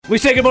We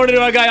say good morning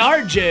to our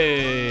guy,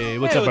 RJ.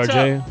 What's up,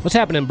 RJ? Up? What's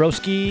happening,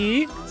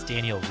 broski? It's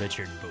Daniel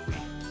Richard Bowie.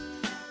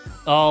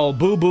 Oh,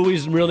 Boo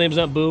Booey's real name's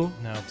not Boo?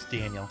 No, it's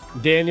Daniel.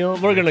 Daniel?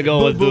 We're going to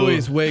go with Boo Boo.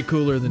 Booey's way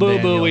cooler than Boo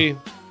Daniel. Booey.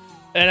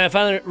 And I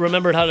finally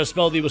remembered how to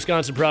spell the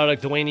Wisconsin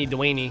product,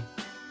 Dwayne.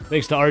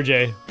 Thanks to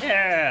RJ.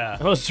 Yeah.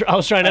 I was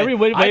trying every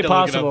way I had to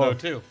possible. Look it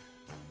up, though, too.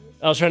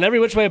 I was trying every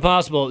which way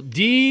possible.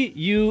 Duany,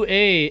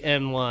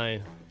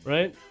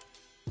 right?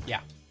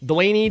 Yeah.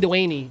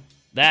 Dwayne.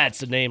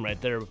 That's the name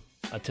right there,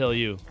 I tell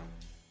you.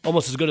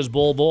 Almost as good as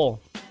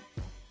Bull.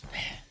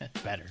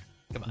 Better.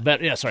 Come on.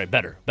 Better.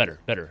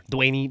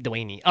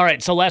 Dwayne. All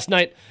right, so last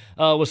night,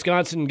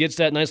 Wisconsin gets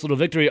that nice little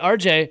victory.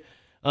 RJ,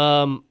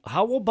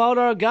 how about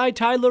our guy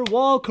Tyler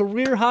Wall?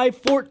 Career high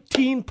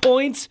 14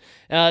 points.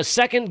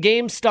 Second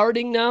game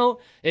starting now.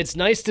 It's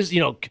nice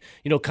to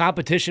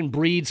competition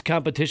breeds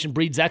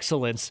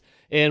excellence,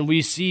 and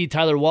we see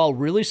Tyler Wall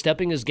really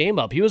stepping his game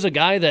up. He was a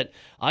guy that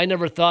I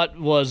never thought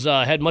was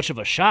had much of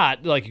a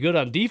shot, like good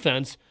on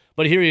defense,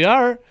 but here you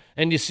are.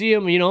 And you see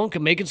him,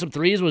 making some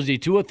threes. Was he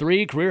 2 of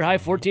 3? Career high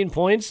 14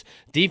 points.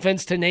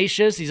 Defense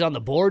tenacious. He's on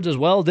the boards as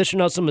well,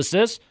 dishing out some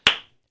assists.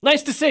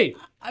 Nice to see.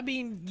 I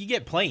mean, you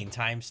get playing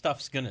time,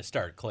 stuff's going to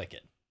start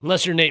clicking.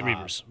 Unless you're Nate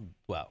Reavers.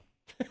 Well,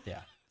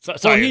 yeah.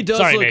 Sorry, he does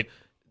sorry, look, Nate.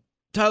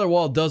 Tyler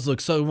Wall does look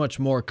so much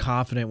more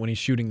confident when he's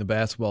shooting the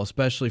basketball,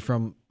 especially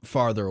from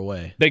farther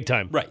away. Big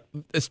time. Right.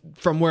 It's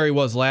from where he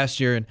was last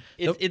year. And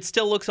It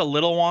still looks a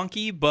little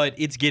wonky, but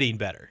it's getting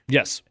better.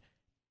 Yes.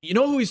 you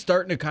know who he's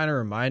starting to kind of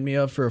remind me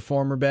of for a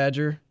former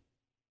Badger?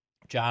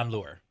 John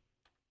Lure.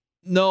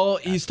 No,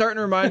 he's starting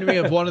to remind me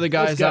of one of the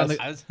guys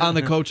guys. on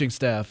the coaching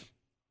staff,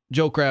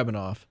 Joe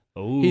Krabinoff.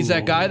 Ooh. He's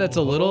that guy that's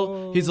a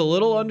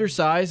little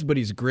undersized, but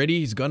he's gritty.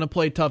 He's going to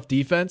play tough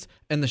defense,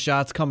 and the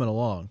shot's coming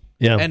along.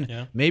 Yeah.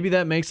 And maybe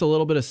that makes a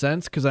little bit of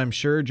sense because I'm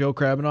sure Joe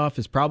Krabinoff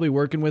is probably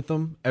working with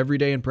them every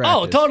day in practice.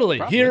 Oh, totally.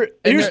 Probably.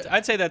 Here's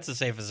I'd say that's a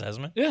safe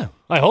assessment. yeah.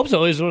 I hope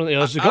so. He's one of the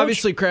coach.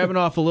 Obviously,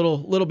 Krabinoff a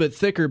little bit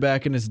thicker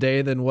back in his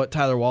day than what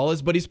Tyler Wall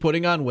is, but he's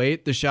putting on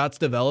weight. The shot's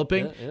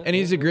developing, and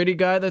he's a gritty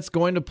guy that's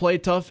going to play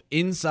tough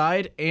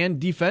inside and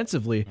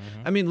defensively.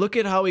 I mean, look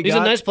at how He's a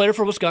nice player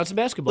for Wisconsin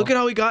basketball. Look at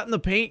how he got in the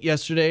paint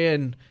yesterday,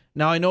 and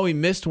now I know he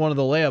missed one of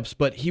the layups,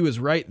 but he was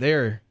right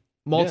there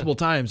multiple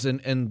times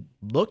and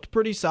looked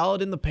pretty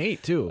solid in the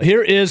paint, too.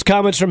 Here is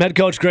comments from head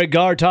coach Greg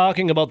Garr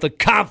talking about the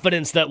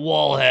confidence that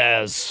Wall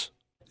has.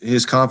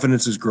 His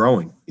confidence is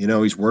growing. You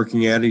know, he's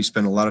working at it. He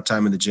spent a lot of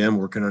time in the gym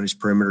working on his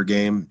perimeter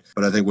game.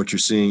 But I think what you're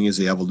seeing is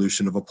the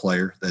evolution of a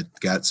player that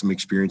got some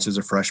experience as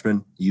a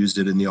freshman, used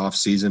it in the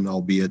offseason,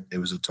 albeit it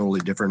was a totally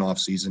different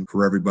offseason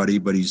for everybody.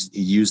 But he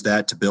used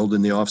that to build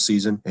in the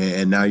offseason.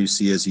 And now you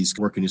see as he's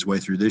working his way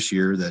through this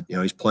year that, you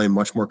know, he's playing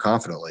much more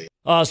confidently.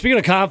 Speaking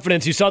of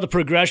confidence, you saw the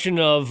progression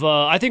of,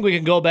 I think we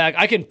can go back.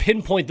 I can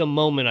pinpoint the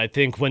moment, I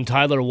think, when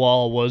Tyler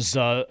Wall was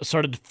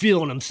started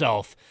feeling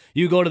himself.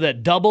 You go to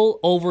that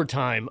double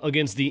overtime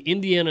against the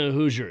Indiana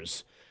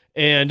Hoosiers,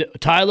 and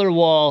Tyler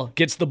Wall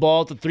gets the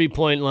ball at the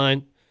three-point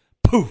line,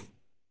 poof,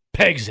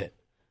 pegs it.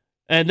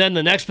 And then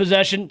the next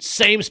possession,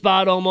 same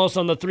spot almost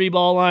on the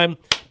three-ball line,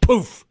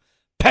 poof,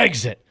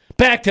 pegs it.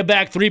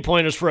 Back-to-back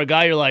three-pointers for a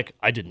guy you're like,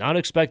 I did not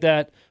expect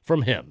that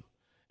from him.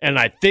 And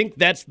I think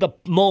that's the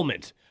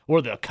moment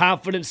where the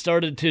confidence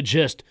started to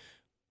just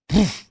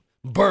poof,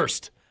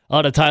 burst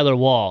out of Tyler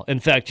Wall. In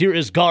fact, here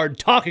is Guard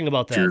talking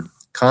about that. You're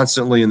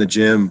constantly in the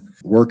gym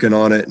working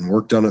on it and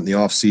worked on it in the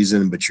off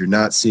season, but you're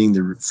not seeing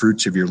the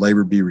fruits of your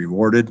labor be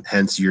rewarded.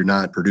 Hence, you're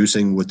not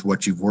producing with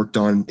what you've worked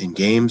on in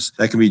games.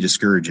 That can be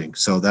discouraging.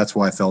 So that's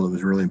why I felt it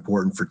was really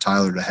important for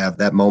Tyler to have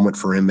that moment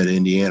for him at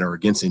Indiana or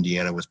against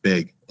Indiana was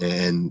big.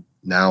 And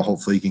now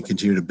hopefully he can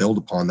continue to build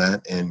upon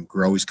that and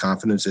grow his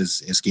confidence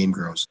as his game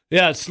grows.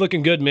 Yeah, it's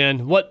looking good,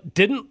 man. What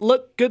didn't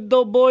look good,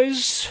 though,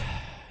 boys,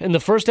 in the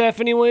first half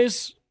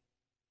anyways,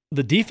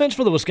 the defense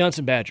for the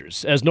Wisconsin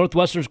Badgers, as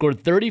Northwestern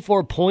scored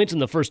 34 points in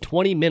the first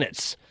 20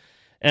 minutes.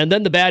 And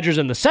then the Badgers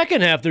in the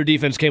second half, their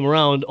defense came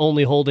around,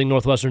 only holding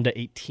Northwestern to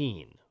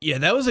 18. Yeah,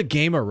 that was a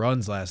game of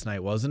runs last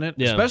night, wasn't it?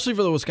 Yeah. Especially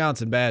for the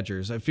Wisconsin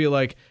Badgers. I feel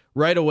like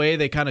right away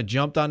they kind of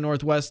jumped on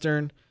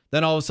Northwestern.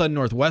 Then all of a sudden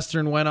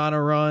Northwestern went on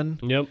a run.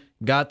 Yep.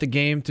 Got the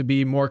game to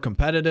be more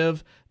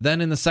competitive. Then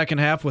in the second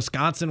half,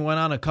 Wisconsin went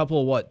on a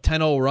couple,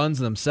 10-0 runs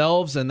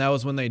themselves, and that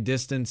was when they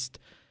distanced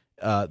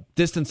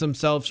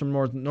themselves from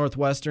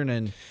Northwestern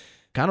and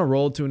kind of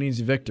rolled to an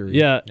easy victory.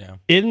 Yeah.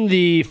 In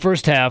the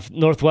first half,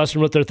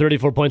 Northwestern with their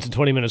 34 points in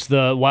 20 minutes,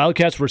 the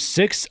Wildcats were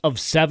 6 of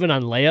 7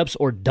 on layups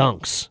or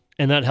dunks,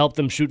 and that helped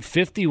them shoot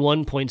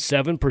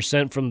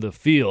 51.7% from the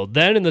field.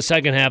 Then in the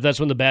second half, that's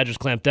when the Badgers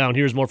clamped down.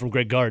 Here's more from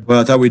Greg Gard. Well,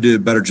 I thought we did a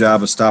better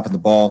job of stopping the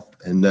ball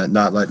and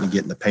not letting it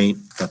get in the paint.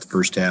 Thought the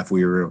first half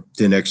we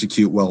didn't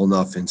execute well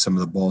enough in some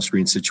of the ball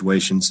screen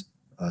situations.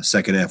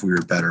 Second half we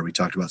were better. We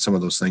talked about some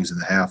of those things in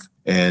the half.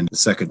 And the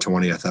second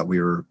 20, I thought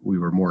we were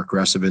more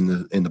aggressive in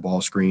the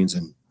ball screens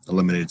and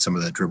eliminated some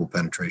of that dribble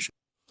penetration.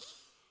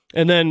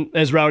 And then,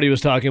 as Rowdy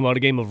was talking about, a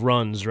game of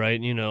runs, right?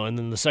 You know, and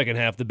then the second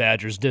half, the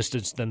Badgers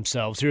distanced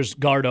themselves. Here's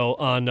Gardo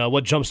on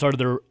what jump-started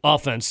their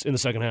offense in the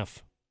second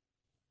half.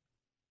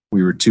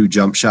 We were too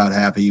jump shot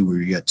happy.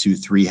 We got too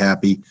 3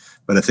 happy.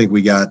 But I think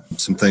we got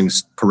some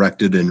things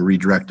corrected and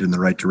redirected in the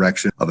right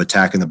direction of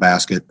attacking the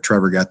basket.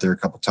 Trevor got there a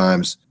couple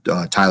times.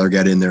 Tyler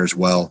got in there as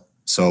well.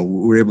 So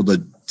we were able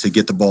to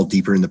get the ball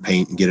deeper in the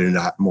paint and get it in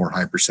more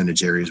high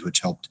percentage areas, which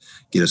helped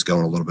get us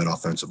going a little bit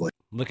offensively.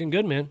 Looking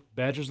good, man.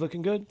 Badgers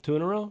looking good. 2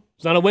 in a row.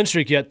 It's not a win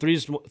streak yet.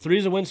 Three's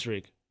a win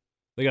streak.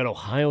 They got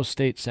Ohio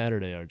State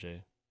Saturday,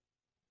 RJ.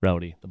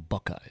 Rowdy, the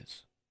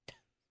Buckeyes.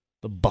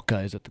 The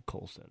Buckeyes at the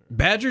Kohl Center.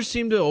 Badgers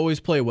seem to always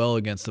play well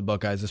against the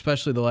Buckeyes,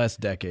 especially the last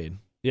decade.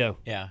 Yeah.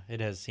 Yeah, it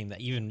has seemed that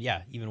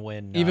even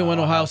when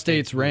Ohio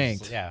State's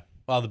ranked. Yeah.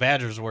 Well, the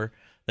Badgers were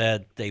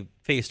that they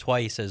faced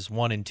twice as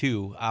 1 and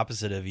 2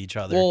 opposite of each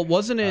other. Well,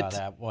 wasn't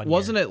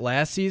it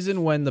last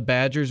season when the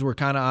Badgers were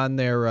kind of on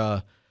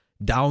their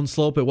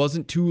downslope? It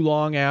wasn't too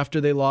long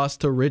after they lost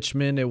to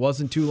Richmond. It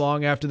wasn't too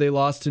long after they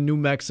lost to New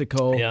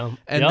Mexico. Yeah.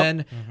 And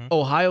then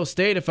Ohio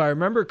State, if I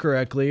remember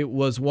correctly,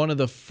 was one of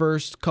the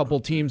first couple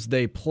teams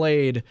they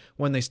played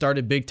when they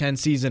started Big Ten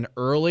season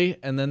early,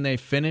 and then they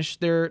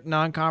finished their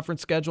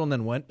non-conference schedule and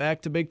then went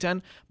back to Big Ten.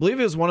 I believe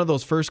it was one of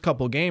those first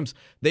couple games.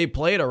 They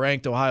played a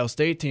ranked Ohio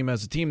State team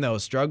as a team that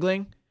was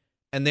struggling,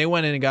 and they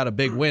went in and got a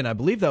big win. I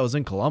believe that was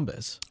in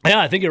Columbus. Yeah,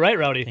 I think you're right,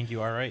 Rowdy. I think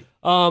you are right.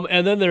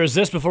 And then there's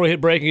this before we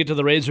hit break and get to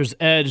the Razors'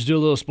 Edge, do a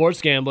little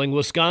sports gambling.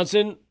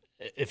 Wisconsin,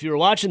 if you were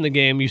watching the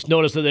game, you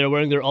noticed that they were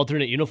wearing their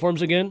alternate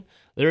uniforms again.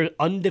 They're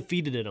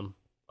undefeated in them.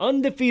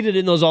 Undefeated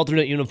in those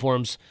alternate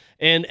uniforms.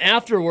 And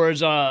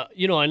afterwards, I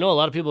know a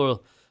lot of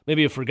people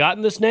maybe have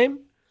forgotten this name,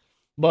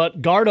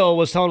 but Gardo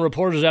was telling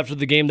reporters after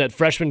the game that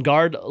freshman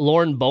guard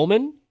Lauren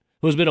Bowman,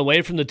 who's been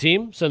away from the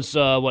team since,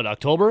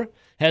 October,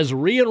 has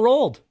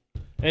re-enrolled.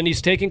 And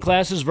he's taking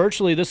classes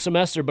virtually this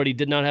semester, but he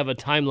did not have a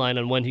timeline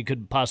on when he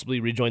could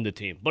possibly rejoin the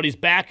team. But he's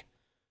back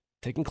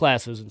taking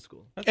classes in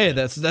school.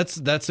 That's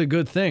a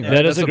good thing.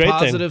 That is a great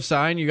positive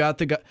sign. You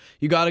got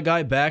a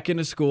guy back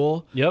into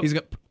school.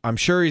 Yep. I'm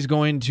sure he's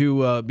going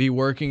to be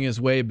working his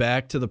way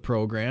back to the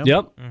program.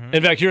 Yep.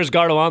 In fact, here's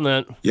Gardo on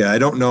that. Yeah, I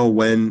don't know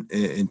when,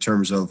 in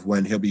terms of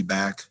when he'll be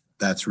back.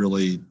 That's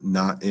really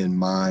not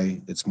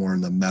it's more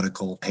in the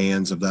medical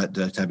hands of that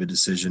type of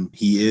decision.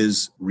 He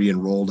is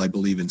re-enrolled, I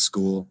believe, in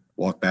school,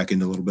 walk back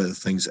into a little bit of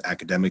things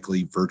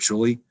academically,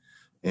 virtually,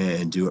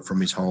 and do it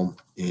from his home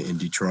in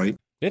Detroit.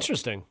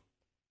 Interesting.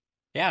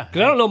 Yeah.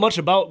 Because I don't know much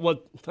about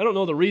I don't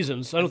know the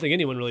reasons. I don't think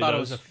anyone really thought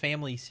does. It was a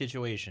family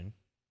situation.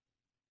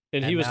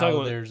 And he was talking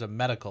about there's a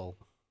medical.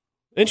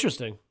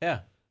 Interesting. Yeah.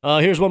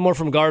 Here's one more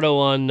from Gardo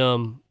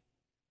on,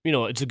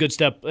 it's a good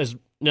step, as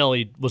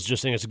Nelly was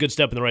just saying, it's a good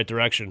step in the right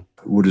direction.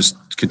 We'll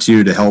just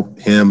continue to help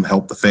him,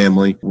 help the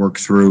family, work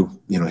through,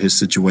 his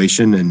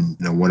situation. And,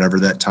 whenever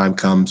that time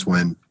comes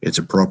when it's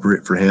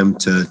appropriate for him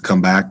to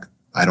come back,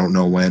 I don't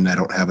know when. I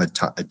don't have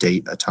a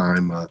date, a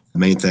time. The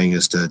main thing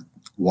is to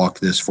walk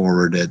this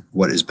forward at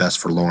what is best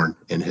for Lauren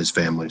and his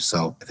family.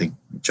 So I think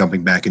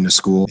jumping back into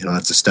school,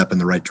 that's a step in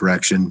the right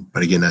direction.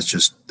 But again, that's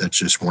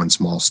just one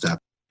small step.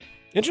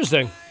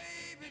 Interesting.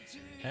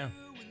 Yeah.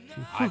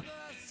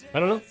 I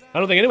don't know. I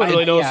don't think anyone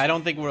really knows. Yeah, I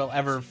don't think we'll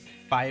ever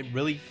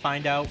really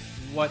find out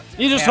what.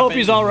 You just hope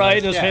he's all right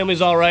and his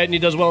family's all right and he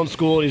does well in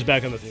school and he's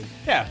back on the team.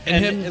 Yeah,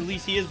 and at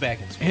least he is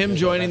back in school. Him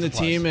joining the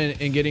team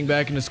and getting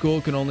back into school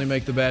can only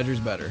make the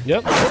Badgers better.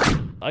 Yep.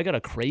 I got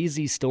a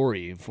crazy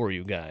story for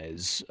you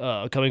guys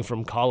coming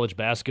from college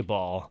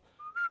basketball.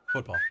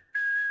 Football.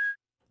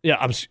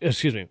 Yeah,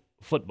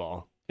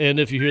 football. And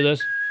if you hear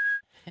this.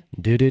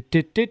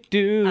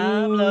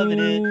 I'm loving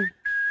it.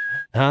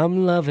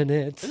 I'm loving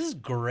it. This is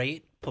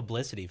great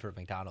publicity for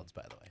McDonald's,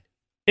 by the way.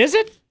 Is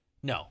it?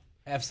 No,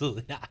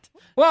 absolutely not.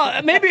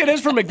 Well, maybe it is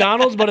for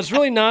McDonald's, but it's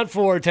really not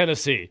for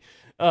Tennessee.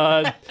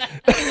 So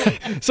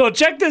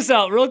check this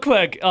out real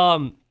quick.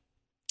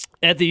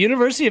 At the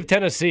University of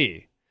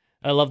Tennessee,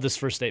 I love this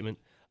first statement.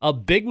 A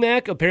Big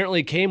Mac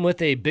apparently came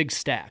with a big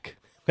stack.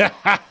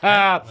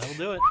 That'll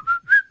do it.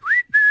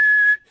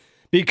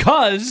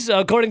 Because,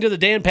 according to the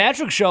Dan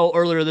Patrick Show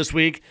earlier this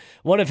week,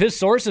 one of his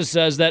sources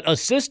says that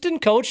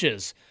assistant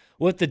coaches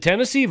with the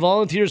Tennessee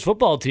Volunteers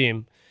football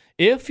team,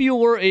 if you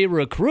were a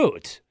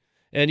recruit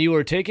and you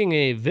were taking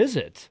a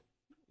visit,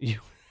 you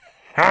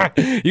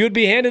would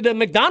be handed a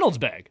McDonald's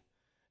bag.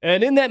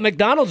 And in that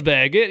McDonald's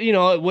bag, it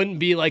wouldn't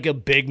be like a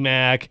Big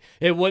Mac.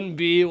 It wouldn't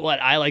be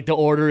what I like to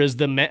order is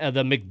the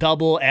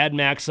McDouble add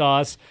Mac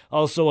sauce.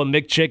 Also a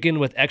McChicken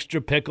with extra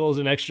pickles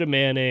and extra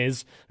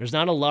mayonnaise. There's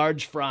not a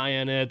large fry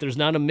in it. There's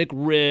not a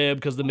McRib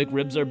because the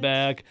McRibs are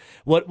back.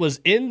 What was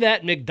in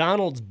that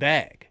McDonald's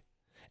bag,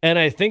 and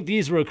I think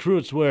these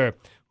recruits were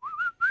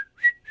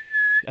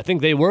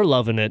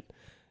loving it.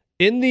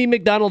 In the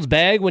McDonald's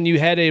bag, when you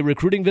had a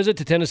recruiting visit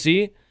to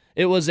Tennessee,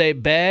 it was a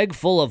bag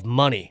full of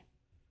money.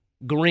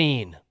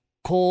 Green,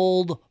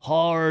 cold,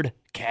 hard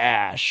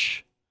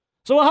cash.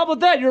 So how about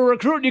that? You're a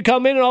recruit and you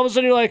come in and all of a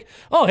sudden you're like,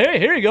 oh, hey,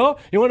 here you go.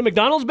 You want a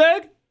McDonald's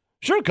bag?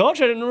 Sure,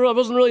 coach. I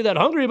wasn't really that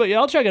hungry, but yeah,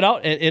 I'll check it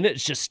out. And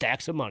it's just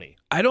stacks of money.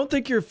 I don't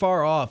think you're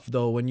far off,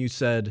 though, when you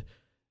said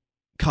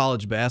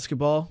college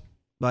basketball,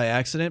 by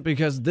accident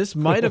because this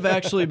might have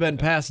actually been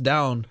passed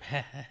down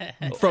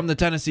from the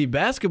Tennessee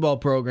basketball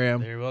program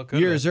Very well could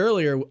years have.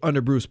 earlier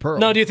under Bruce Pearl.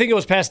 No, do you think it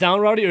was passed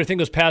down, Rowdy, or do you think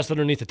it was passed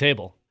underneath the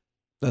table?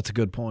 That's a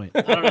good point.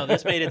 I don't know.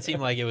 This made it seem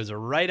like it was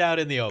right out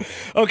in the open.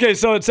 Okay,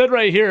 so it said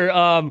right here,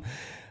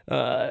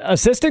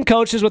 assistant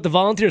coaches with the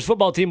Volunteers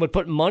football team would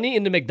put money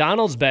into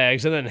McDonald's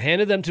bags and then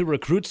handed them to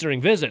recruits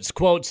during visits.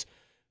 Quotes,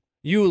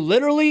 "You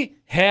literally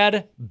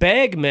had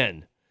bag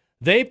men.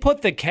 They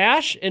put the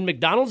cash in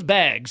McDonald's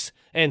bags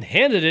and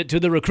handed it to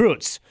the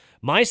recruits.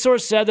 My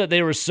source said that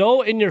they were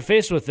so in your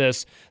face with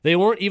this, they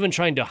weren't even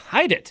trying to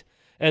hide it."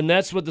 And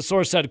that's what the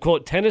source said,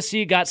 quote,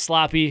 "Tennessee got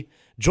sloppy.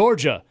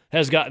 Georgia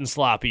has gotten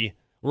sloppy.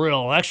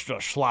 Real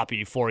extra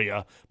sloppy for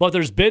you. But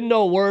there's been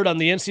no word on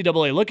the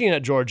NCAA looking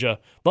at Georgia.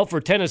 But for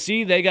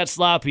Tennessee, they got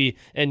sloppy.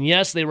 And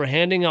yes, they were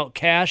handing out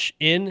cash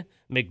in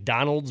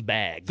McDonald's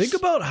bags." Think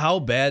about how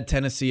bad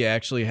Tennessee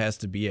actually has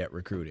to be at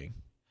recruiting.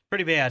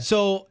 Pretty bad.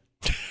 So,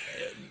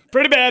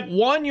 Pretty bad.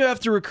 one, you have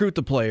to recruit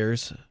the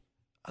players.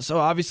 So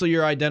obviously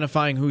you're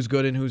identifying who's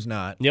good and who's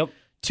not. Yep.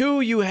 Two,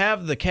 you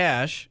have the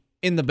cash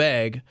in the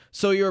bag.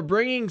 So you're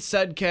bringing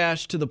said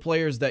cash to the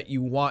players that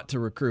you want to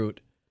recruit.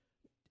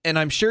 And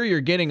I'm sure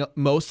you're getting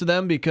most of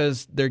them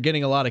because they're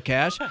getting a lot of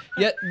cash.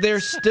 Yet they're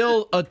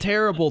still a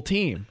terrible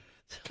team.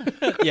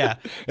 Yeah.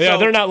 Yeah, So-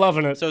 they're not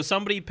loving it. So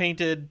somebody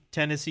painted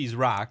Tennessee's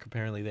rock.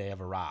 Apparently they have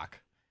a rock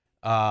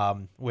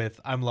with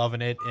 "I'm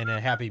loving it" in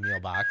a Happy Meal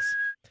box.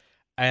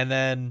 And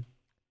then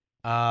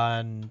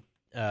on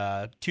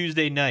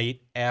Tuesday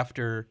night,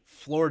 after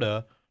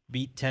Florida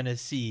beat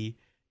Tennessee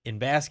in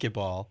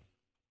basketball,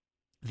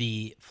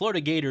 the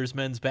Florida Gators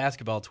men's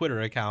basketball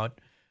Twitter account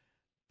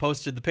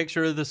posted the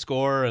picture of the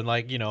score and,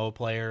 like, you know, a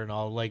player and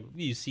all, like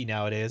you see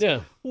nowadays,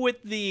 Yeah. with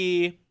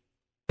the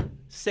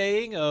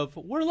saying of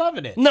 "We're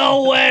loving it."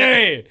 No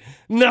way.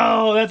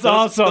 No, that's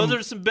awesome. Those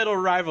are some bitter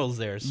rivals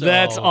there. So,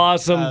 That's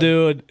awesome,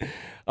 dude.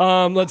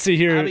 Let's see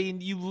here. I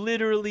mean, you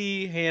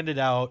literally handed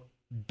out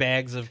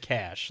bags of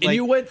cash. And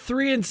you went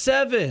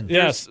 3-7.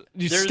 Yes,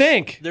 you there's-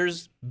 stink.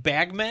 There's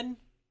bagmen,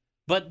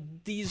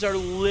 but these are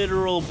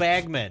literal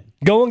bagmen.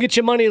 Go and get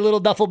your money, little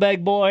duffel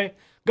bag boy.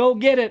 Go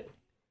get it.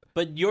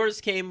 But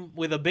yours came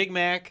with a Big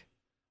Mac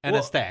and a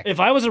Well, stack.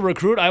 If I was a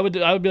recruit, I would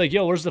be like,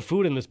 "Yo, where's the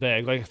food in this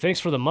bag? Like, thanks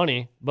for the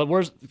money, but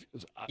where's?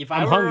 If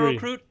I'm I were hungry." a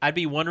recruit, I'd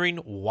be wondering,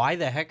 why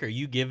the heck are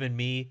you giving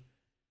me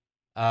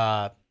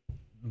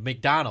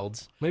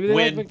McDonald's? Maybe they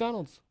like when,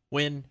 McDonald's.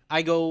 when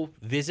I go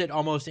visit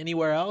almost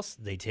anywhere else,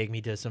 they take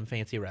me to some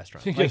fancy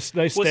restaurant. You Like get a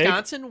nice steak?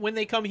 Wisconsin, when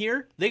they come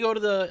here, they go to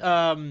the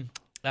You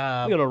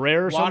got a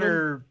rare or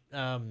water,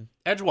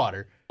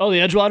 Edgewater. Oh, the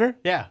Edgewater.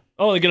 Yeah,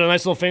 Oh, they get a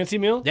nice little fancy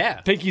meal.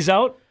 Yeah. Pinkies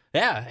out.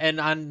 yeah. And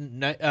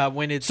on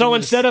when it's So in the-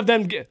 instead of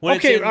them, when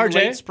okay, it's in RJ.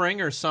 late spring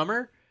or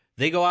summer,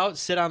 they go out,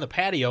 sit on the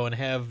patio, and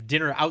have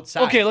dinner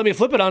outside. Okay, let me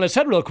flip it on his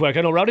head real quick.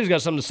 I know Rowdy's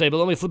got something to say, but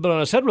let me flip it on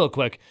his head real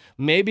quick.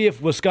 Maybe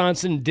if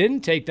Wisconsin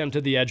didn't take them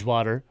to the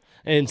Edgewater,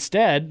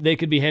 instead they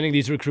could be handing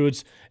these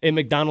recruits a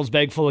McDonald's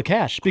bag full of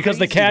cash because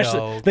the Crazy, cash,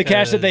 though, the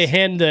cash that they 'cause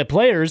hand the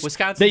players,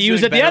 Wisconsin's they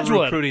use doing at the better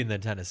Edgewater. recruiting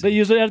than Tennessee. They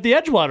use it at the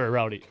Edgewater,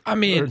 Rowdy. I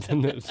mean,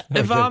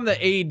 if I'm the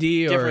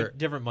AD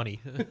different money.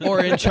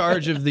 or in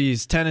charge of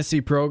these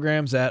Tennessee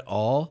programs at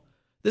all,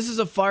 this is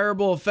a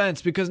fireable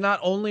offense because not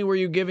only were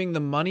you giving the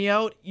money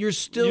out, you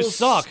still You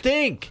suck.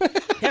 stink.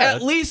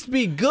 At least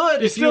be good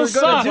if you still were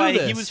suck. going That's to why do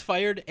this. he was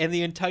fired, and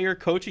the entire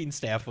coaching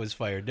staff was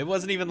fired. It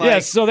wasn't even like, Yeah,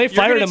 so they "You're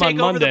fired gonna him on take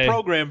over Monday." the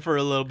program for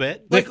a little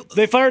bit.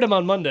 They fired him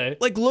on Monday.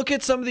 Like, look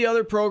at some of the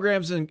other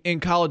programs in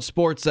college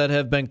sports that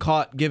have been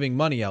caught giving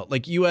money out,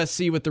 like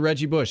USC with the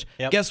Reggie Bush.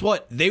 Yep. Guess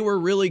what? They were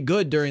really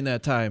good during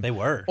that time. They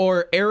were.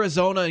 Or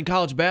Arizona in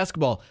college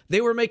basketball.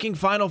 They were making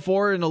Final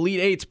Four and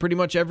Elite Eights pretty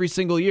much every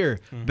single year.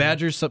 Mm-hmm.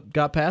 Badgers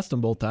got past them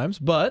both times,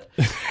 but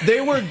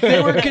they were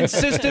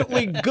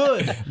consistently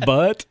good.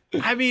 But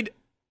I mean,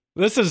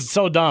 this is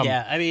so dumb.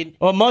 Yeah, I mean,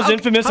 Well, Muzz how,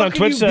 Infamous how on can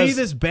Twitch you says, be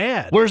this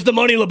bad? "Where's the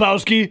money,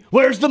 Lebowski?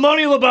 Where's the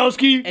money,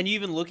 Lebowski?" and you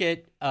even look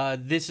at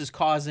this is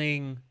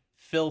causing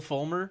Phil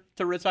Fulmer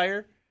to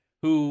retire,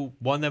 who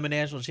won them a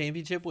national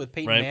championship with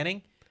Peyton Right.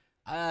 Manning.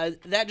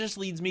 That just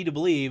leads me to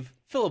believe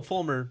Philip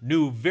Fulmer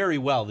knew very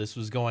well this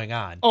was going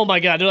on. Oh my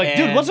God! They're like,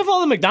 dude, And- what's with all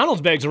the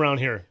McDonald's bags around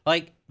here?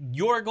 Like,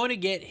 you're going to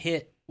get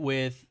hit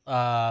with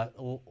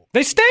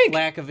They stink.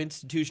 lack of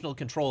institutional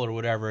control or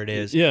whatever it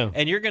is. Yeah.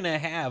 And you're going to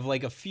have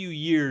like a few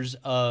years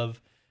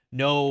of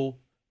no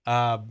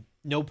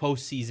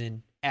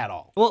postseason at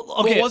all. Well,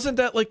 okay. Well, wasn't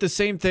that like the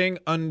same thing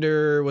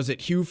under, was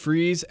it Hugh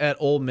Freeze at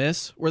Ole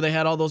Miss, where they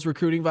had all those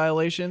recruiting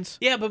violations?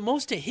 Yeah, but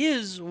most of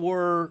his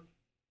were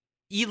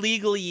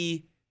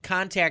illegally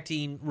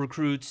contacting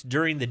recruits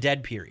during the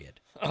dead period.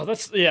 Oh,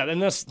 that's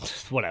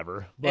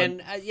whatever. But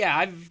And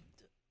I've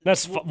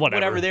that's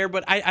whatever. there,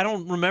 but I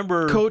don't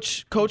remember.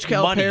 Coach Money.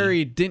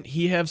 Calipari, didn't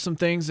he have some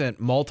things at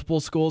multiple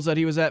schools that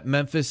he was at?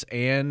 Memphis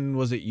and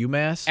was it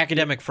UMass?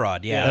 Academic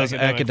fraud, yeah. That was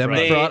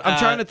academic fraud. fraud. I'm They,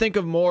 trying to think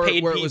of more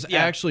paid where it pe- was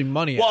yeah. actually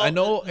money. Well, I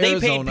know they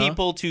Arizona. paid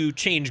people to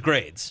change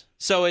grades.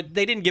 So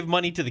they didn't give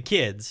money to the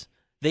kids.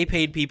 They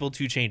paid people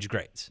to change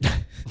grades.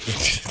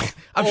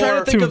 I'm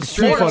trying to think Too of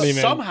straight funny, up-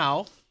 man.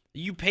 Somehow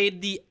You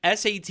paid the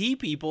SAT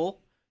people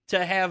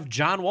to have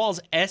John Wall's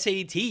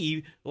SAT.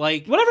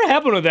 Like, Whatever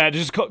happened with that?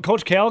 Just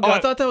Coach Cal Oh, got. I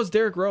thought that was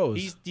Derrick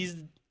Rose. he's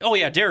oh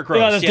yeah, Derrick Rose.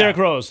 yeah, that's Derrick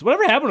Rose.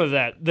 Whatever happened with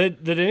that?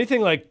 Did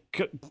anything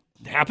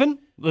happen?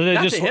 Did they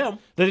Not just to him.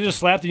 Did they just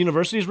slap the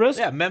university's wrist?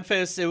 Yeah,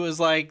 Memphis. It was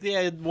like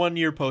 1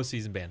 year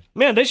postseason ban.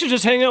 Man, they should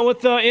just hang out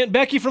with Aunt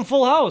Becky from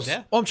Full House.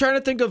 Yeah. Well, I'm trying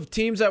to think of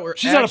teams that were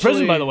She's out of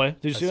prison, by the way.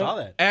 Did you I see saw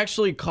that? that.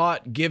 actually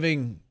caught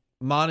giving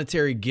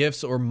monetary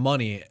gifts or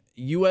money.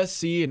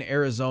 USC and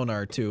Arizona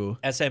are two,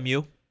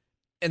 SMU.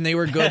 and they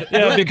were good.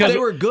 Yeah, because they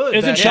were good.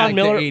 Isn't back in, Sean like, the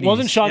Miller? 80s.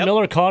 Wasn't Sean Yep.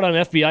 Miller caught on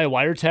FBI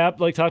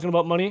wiretap, talking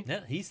about money?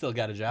 Yeah, he still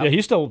got a job. Yeah,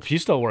 he's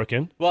still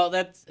working. Well,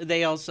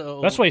 they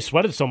also. That's why he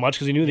sweated so much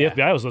because he knew the Yeah.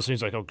 FBI was listening.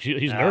 He's like, oh,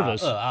 he's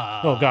nervous.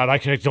 Oh God, I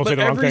can't, don't say But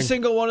the wrong every thing.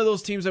 single one of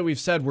those teams that we've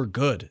said were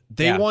good.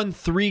 They Yeah. won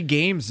 3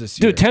 games this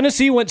year. Dude,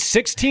 Tennessee went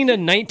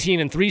 16-19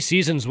 in 3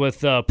 seasons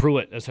with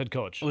Pruitt as head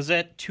coach. Was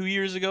that 2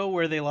 years ago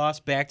where they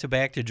lost back to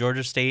back to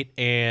Georgia State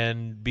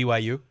and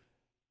BYU?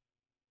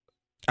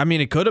 I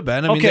mean, it could have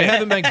been. I mean, Okay. they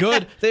haven't been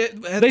good. They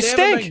haven't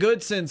stink. been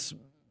good since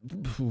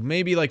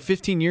maybe like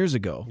 15 years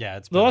ago. Yeah,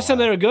 it's The last time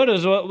they were good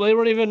is they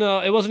weren't even.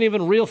 It wasn't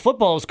even real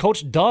football. It was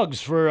Coach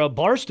Doug's for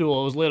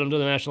Barstool. It was led them to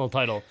the national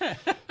title.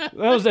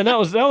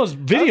 that was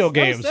video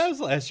games, That was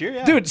last year,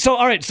 yeah. dude. So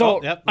all right, so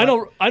Oh, yep, I know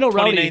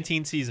Rowdy.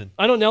 2019 season.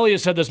 I know Nelly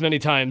has said this many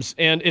times,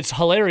 and it's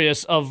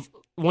hilarious of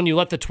when you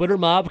let the Twitter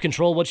mob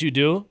control what you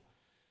do.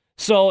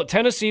 So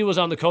Tennessee was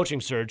on the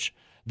coaching search.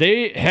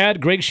 They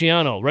had Greg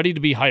Schiano ready to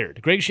be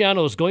hired. Greg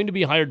Schiano was going to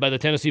be hired by the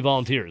Tennessee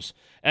Volunteers.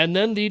 And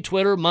then the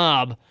Twitter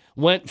mob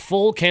went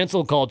full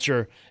cancel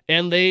culture,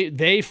 and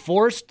they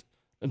forced,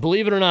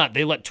 believe it or not,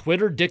 they let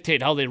Twitter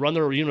dictate how they run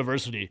their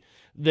university.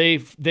 They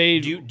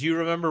Do you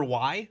remember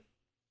why?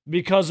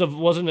 because of,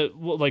 wasn't it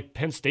like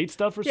Penn State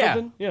stuff or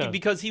something? Yeah.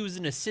 Because he was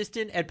an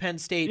assistant at Penn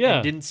State Yeah.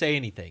 and didn't say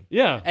anything.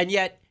 Yeah. And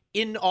yet,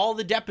 in all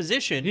the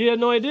deposition, He had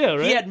no idea,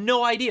 right? he had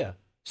no idea.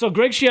 So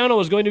Greg Schiano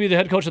was going to be the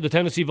head coach of the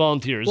Tennessee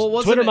Volunteers. Well,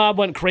 wasn't Twitter it- mob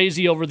went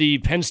crazy over the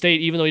Penn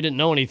State, even though he didn't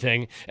know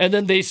anything. And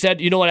then they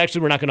said, you know what, actually,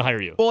 we're not going to hire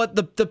you. Well,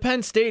 the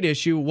Penn State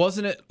issue,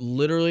 wasn't it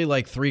literally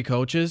like 3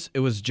 coaches?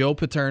 It was Joe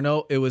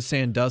Paterno, it was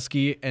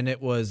Sandusky, and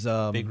it was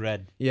Big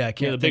Red. Yeah, I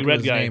can't the think big of red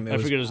his guy. name. It I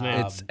was- forget his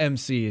name. It's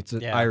MC. It's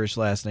an Yeah. Irish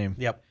last name.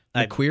 Yep.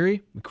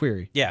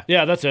 McQuarrie. Yeah.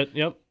 Yeah, that's it.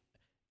 Yep.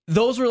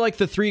 Those were like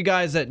the 3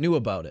 guys that knew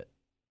about it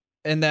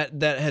and that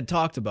had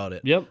talked about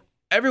it. Yep.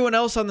 Everyone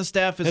else on the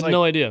staff is Had like,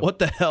 no idea. what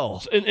the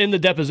hell? In the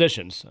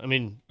depositions. I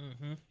mean,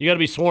 you got to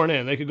be sworn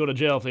in. They could go to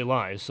jail if they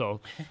lie. So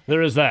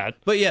there is that.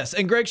 But yes,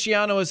 and Greg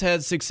Schiano has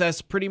had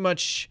success pretty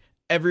much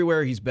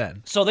everywhere he's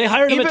been. So they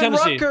hired him Even at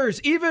Tennessee.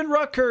 Rutgers.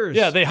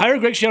 Yeah, they hired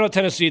Greg Schiano at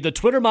Tennessee. The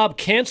Twitter mob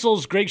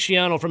cancels Greg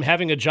Schiano from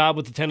having a job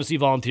with the Tennessee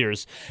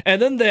Volunteers.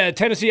 And then the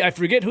Tennessee, I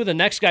forget who the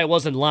next guy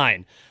was in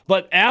line.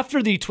 But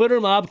after the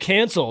Twitter mob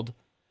canceled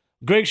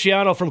Greg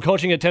Schiano from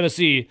coaching at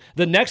Tennessee,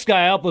 the next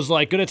guy up was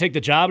like going to take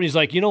the job. And he's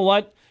like, you know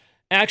what?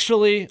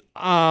 Actually,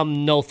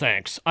 no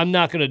thanks. I'm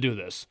not going to do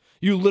this.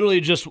 You literally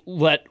just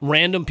let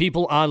random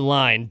people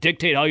online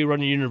dictate how you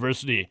run your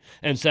university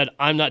and said,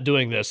 I'm not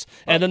doing this.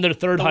 And then their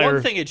third The hire.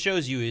 one thing it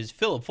shows you is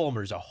Philip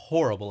Fulmer's a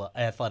horrible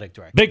athletic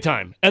director. Big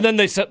time. And then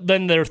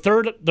their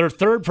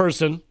third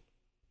person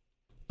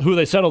who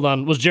they settled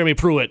on was Jeremy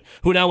Pruitt,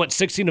 who now went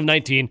 16 of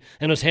 19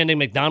 and was handing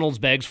McDonald's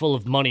bags full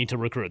of money to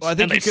recruits. Well, I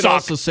think and you they could suck.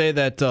 also say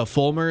that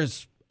Fulmer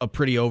is a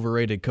pretty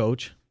overrated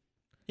coach.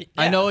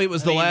 I know it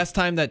was the last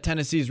time that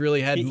Tennessee's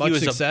really had much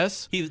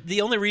success. The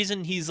only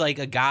reason he's like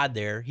a god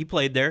there, he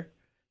played there,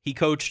 he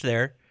coached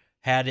there,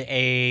 had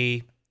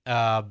a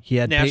He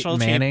had national Peyton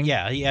Manning.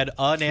 Yeah, he had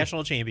a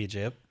national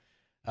championship.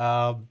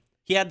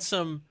 He had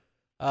some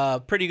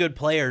pretty good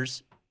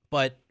players,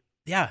 but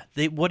yeah,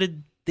 what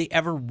did they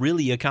ever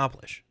really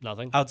accomplish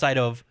Nothing. outside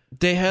of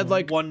They had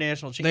like one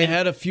national championship? they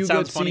had a few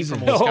Sounds good funny from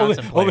a seasons.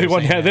 Wisconsin player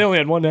saying that. They only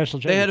had one national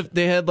They championship.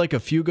 had like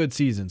a few good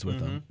seasons with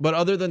Mm-hmm. them, but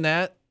other than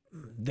that,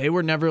 they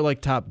were never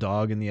like top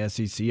dog in the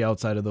SEC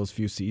outside of those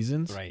few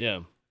seasons. Right. Yeah.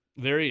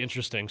 Very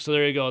interesting. So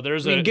there you go.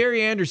 There's I mean, a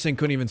Gary Anderson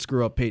couldn't even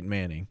screw up Peyton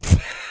Manning.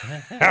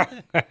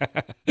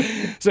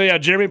 So yeah,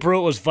 Jeremy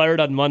Pruitt was fired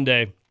on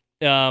Monday.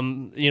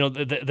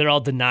 They're all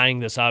denying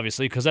this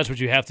obviously because that's what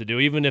you have to do.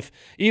 Even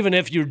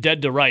if you're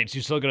dead to rights,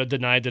 you still got to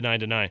deny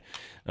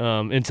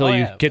until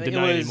you get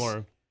denied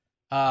anymore.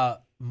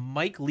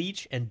 Mike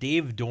Leach and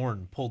Dave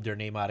Dorn pulled their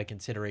name out of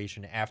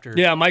consideration after.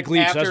 Yeah, Mike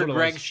Leach. That's After what it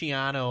Greg was.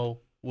 Schiano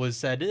was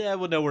said,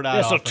 well, no, we're not.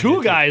 Yeah, so offering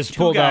two it. guys Two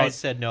pulled guys out.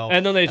 said no,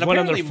 And then they went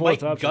on their apparently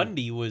fourth Mike option.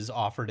 Gundy was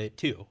offered it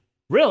too.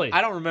 Really?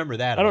 I don't remember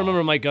that. I don't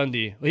remember Mike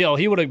Gundy.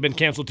 He would have been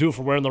canceled too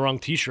for wearing the wrong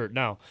T-shirt.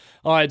 Now,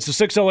 all right. So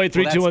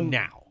 608-321.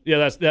 now.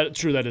 Yeah, that's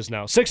true. That is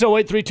now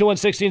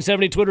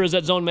 608-321-1670. Twitter is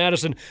at Zone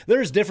Madison.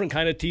 There's different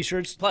kind of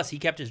T-shirts. Plus, he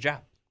kept his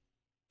job.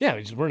 Yeah,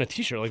 he's wearing a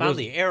T-shirt. Like Found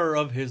the error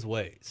of his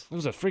ways. it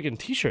was a freaking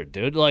T-shirt,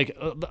 dude. Like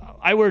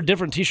I wear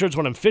different T-shirts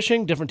when I'm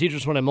fishing, different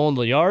T-shirts when I'm mowing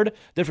the yard,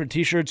 different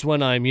T-shirts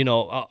when I'm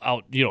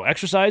out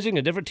exercising,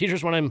 and different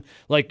T-shirts when I'm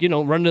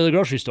running to the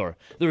grocery store.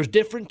 There's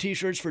different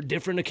T-shirts for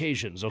different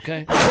occasions.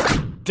 Okay.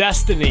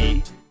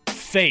 Destiny,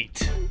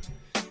 fate.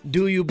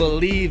 Do you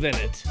believe in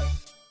it?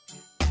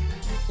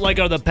 like,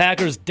 are the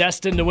Packers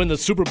destined to win the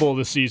Super Bowl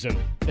this season?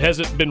 Has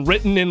it been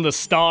written in the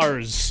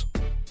stars?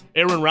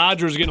 Aaron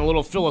Rodgers getting a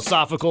little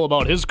philosophical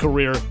about his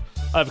career.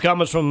 I have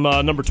comments from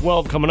number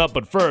 12 coming up,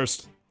 but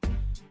first,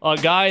 a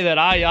guy that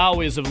I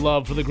always have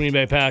loved for the Green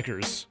Bay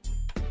Packers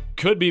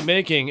could be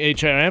making a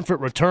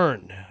triumphant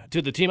return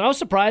to the team. I was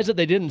surprised that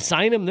they didn't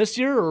sign him this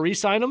year or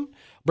re-sign him,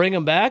 bring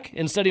him back.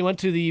 Instead, he went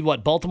to the,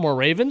 Baltimore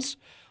Ravens?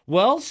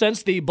 Well,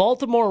 since the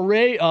Baltimore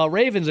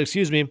Ravens,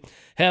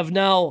 have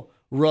now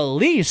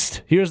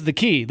released, here's the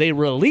key, they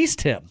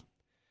released him.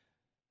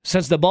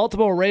 Since the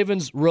Baltimore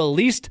Ravens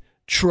released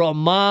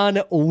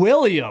Tramon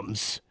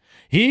Williams,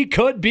 he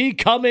could be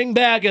coming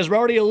back, as we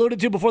already alluded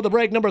to before the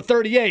break, number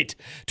 38,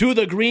 to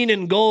the green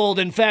and gold.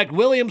 In fact,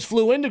 Williams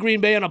flew into Green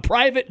Bay on a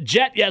private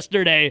jet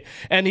yesterday,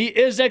 and he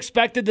is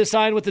expected to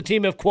sign with the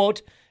team if,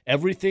 quote,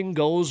 everything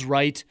goes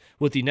right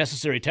with the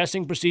necessary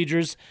testing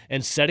procedures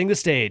and setting the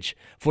stage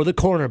for the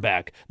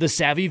cornerback, the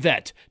savvy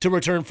vet, to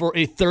return for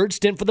a third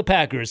stint for the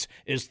Packers.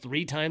 Is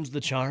 3 times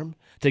the charm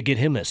to get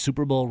him a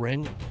Super Bowl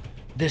ring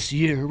this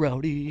year,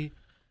 Rowdy?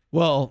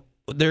 Well,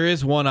 there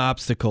is one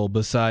obstacle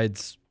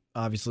besides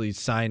obviously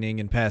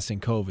signing and passing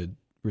COVID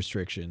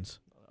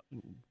restrictions.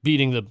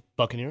 Beating the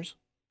Buccaneers?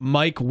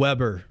 Mike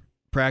Weber,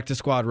 practice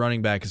squad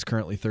running back, is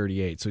currently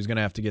 38, so he's going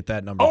to have to get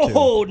that number too.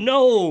 Oh,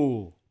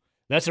 no!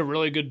 That's a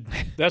really good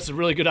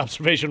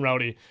observation,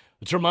 Rowdy.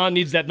 Tramon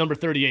needs that number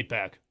 38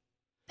 back.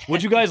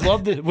 Would you guys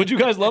love to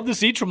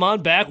see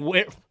Tramon back?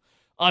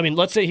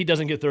 Let's say he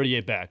doesn't get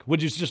 38 back.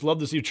 Would you just love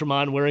to see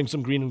Tramon wearing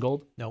some green and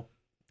gold? Nope.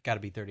 Got to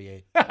be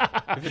 38.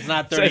 If it's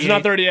not 38, it's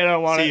not 38. I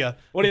don't want see it. ya.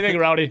 What do you think,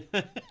 Rowdy?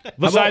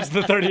 Besides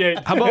the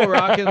 38, How about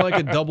rocking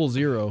like a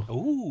 00?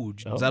 Ooh.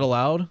 Is that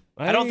allowed?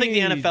 I don't think the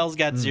NFL's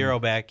got 0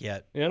 back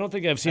yet. Yeah, I don't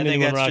think I've I seen think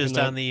anyone that's rocking just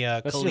that. on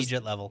the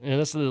collegiate level. Yeah,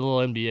 that's the little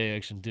NBA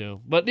action too.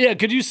 But yeah,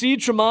 could you see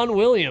Tramon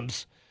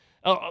Williams?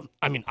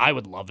 I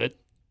would love it.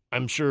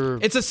 I'm sure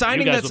It's a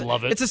signing you guys that's would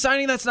love it. It's a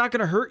signing that's not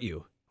going to hurt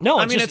you. No,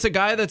 it's a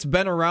guy that's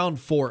been around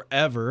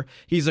forever.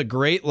 He's a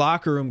great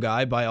locker room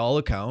guy by all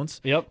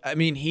accounts. Yep. I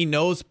mean,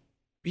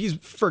 he's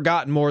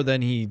forgotten more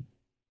than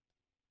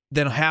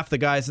half the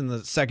guys in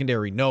the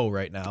secondary know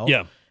right now.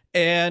 Yeah.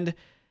 And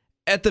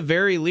at the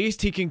very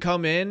least, he can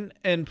come in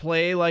and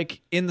play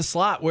like in the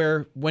slot,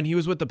 where when he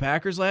was with the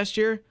Packers last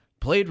year,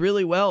 played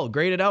really well,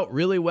 graded out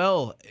really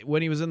well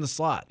when he was in the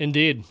slot.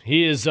 Indeed.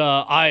 He is.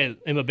 I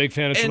am a big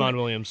fan of And Tramon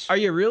Williams. Are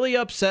you really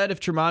upset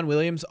if Tramon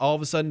Williams all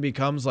of a sudden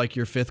becomes like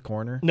your 5th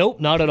corner? Nope,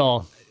 not at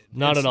all.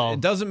 Not at all.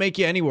 It doesn't make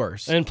you any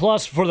worse. And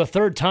plus, for the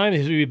third time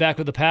he'll be back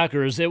with the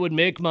Packers, it would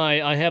make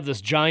I have this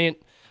giant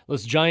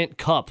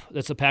cup.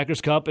 That's a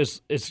Packers cup.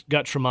 It's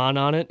got Tramon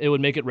on it. It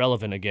would make it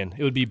relevant again.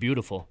 It would be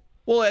beautiful.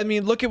 Well, I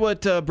mean, look at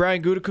what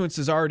Brian Gutekunst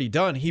has already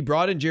done. He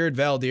brought in Jared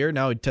Valdir.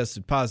 Now he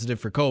tested positive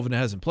for COVID and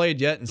hasn't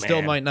played yet and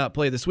still might not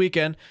play this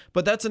weekend.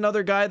 But that's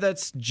another guy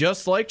that's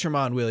just like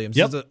Tramon Williams.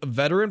 Yep. He's a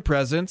veteran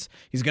presence.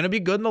 He's going to be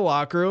good in the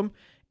locker room.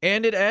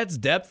 And it adds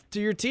depth to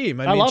your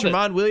team. I mean, love it.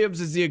 Tramon Williams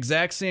is the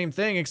exact same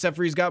thing, except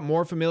for he's got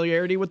more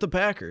familiarity with the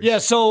Packers. Yeah,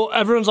 so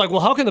everyone's like,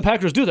 well, how can the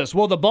Packers do this?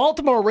 Well, the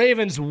Baltimore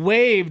Ravens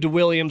waived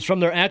Williams from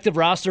their active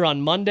roster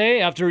on Monday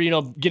after,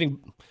 getting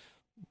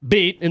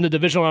beat in the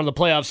divisional round of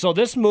the playoffs. So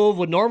this move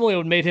would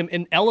have made him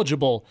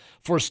ineligible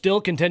for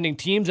still contending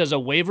teams as a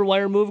waiver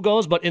wire move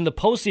goes. But in the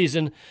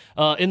postseason,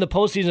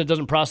 it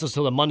doesn't process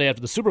till the Monday after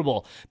the Super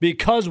Bowl.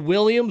 Because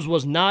Williams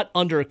was not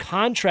under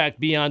contract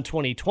beyond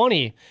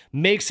 2020,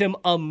 makes him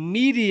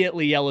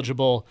immediately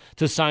eligible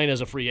to sign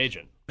as a free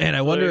agent. And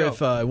I wonder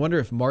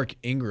if Mark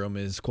Ingram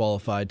is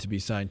qualified to be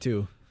signed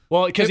too.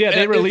 Well, because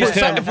they released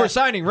him. If we're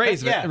signing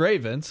Yeah.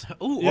 Ravens.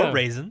 Ooh, Yeah. or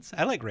raisins.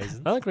 I like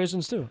raisins. I like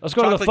raisins too. Let's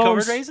go to the Chocolate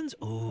phones. covered raisins.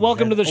 Ooh,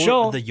 Welcome to the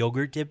show. The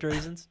yogurt dipped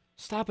raisins.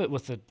 Stop it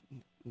with the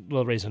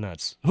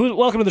Raisinets.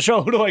 Welcome to the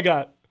show. Who do I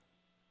got?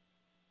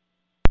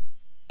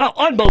 Oh,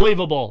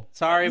 unbelievable.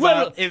 Sorry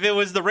Well, about if it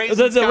was the The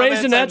raisins.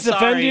 Raisinets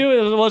offend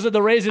you? Was it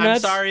the Raisinets? I'm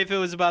sorry if it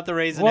was about the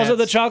raisins. Was it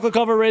the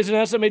chocolate-covered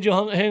Raisinets that made you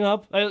hang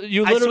up?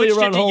 You literally I switched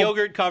were it on to hold.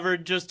 yogurt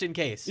covered just in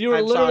case. You were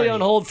I'm literally sorry.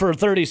 on hold for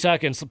 30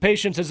 seconds.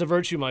 Patience is a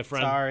virtue, my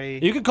friend. Sorry.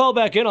 You can call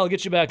back in. I'll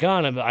get you back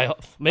on.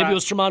 Maybe it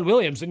was Tramon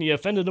Williams, and you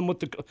offended him with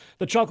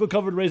the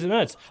chocolate-covered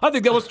Raisinets. I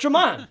think that was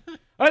Tramon.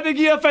 I think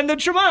you offended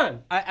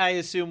Tramon. I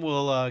assume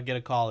we'll get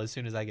a call as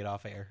soon as I get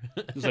off air.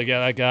 He's like, yeah,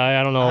 that guy.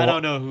 I don't know. I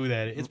don't know who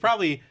that is. It's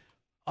probably.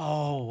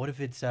 Oh, what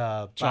if it's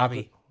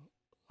Bobby?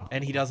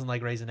 And he doesn't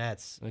like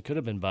Raisinets. It could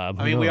have been Bob.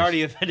 I Who mean, we knows?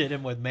 already offended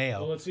him with Well,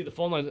 mayo. let's see the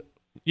phone line.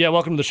 Yeah,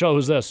 welcome to the show.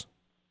 Who's this?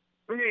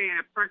 Hey,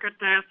 I forgot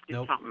to ask you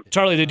Nope. something.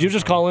 Charlie, did you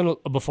just call in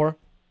before?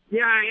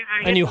 Yeah,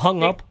 I And you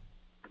hung up?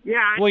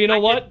 Yeah. Well, you know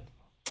what?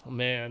 Oh,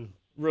 man,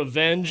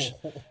 revenge.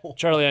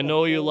 Charlie, I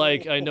know you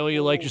like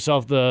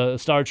yourself the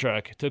Star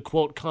Trek. To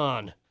quote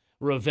Khan,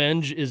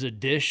 revenge is a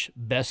dish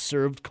best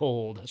served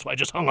cold. That's why I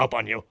just hung up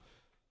on you.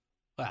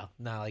 Wow,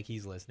 not like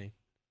he's listening.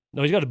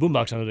 No, he's got a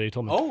boombox on today. He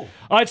told me. Oh,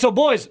 All right, so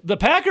boys, the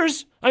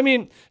Packers.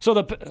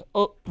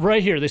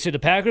 Right here they say the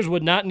Packers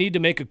would not need to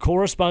make a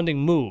corresponding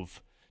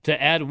move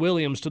to add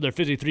Williams to their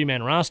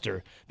 53-man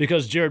roster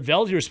because Jared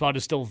Veldheer's spot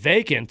is still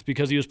vacant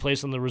because he was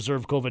placed on the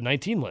reserve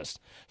COVID-19 list.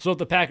 So if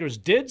the Packers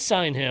did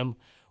sign him,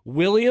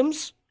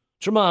 Williams,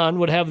 Tremont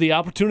would have the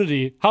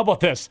opportunity. How about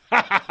this?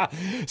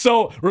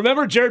 So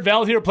remember Jared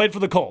Veldheer played for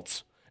the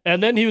Colts,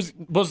 and then he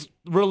was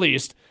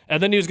released,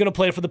 and then he was going to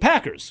play for the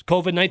Packers.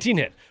 COVID-19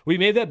 hit. We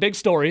made that big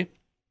story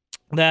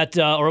that,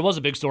 or it was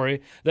a big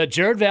story, that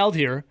Jared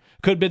Veldheer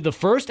could be the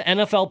first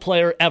NFL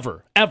player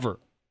ever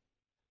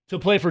to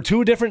play for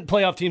 2 different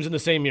playoff teams in the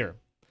same year.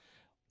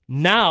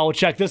 Now,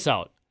 check this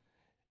out.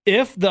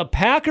 If the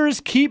Packers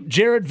keep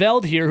Jared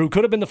Veldheer, who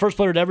could have been the first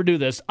player to ever do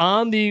this,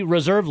 on the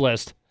reserve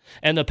list,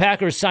 and the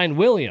Packers sign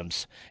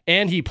Williams,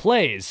 and he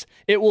plays,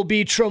 it will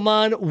be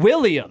Tremont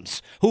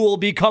Williams who will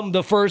become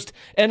the first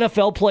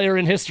NFL player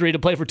in history to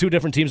play for 2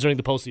 different teams during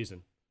the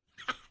postseason.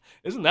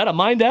 Isn't that a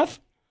mind F?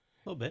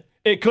 A little bit.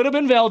 It could have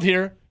been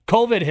Veldheer.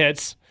 COVID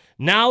hits.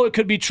 Now it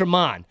could be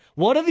Tremont.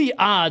 What are the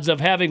odds of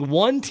having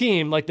one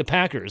team like the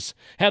Packers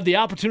have the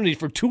opportunity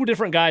for 2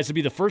 different guys to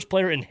be the first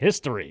player in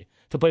history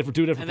to play for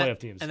 2 different playoff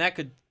teams? And that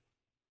could,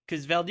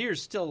 because Veldheer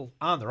is still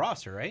on the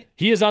roster, right?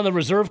 He is on the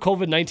reserve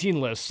COVID-19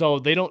 list,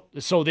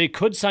 so they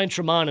could sign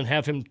Tremont and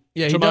have him.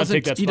 Yeah, Tremont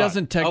take that spot. he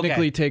doesn't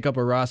technically take up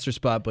a roster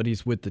spot, but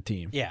he's with the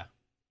team. Yeah,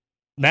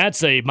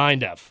 That's a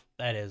mind F.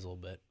 that is a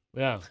little bit.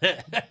 Yeah,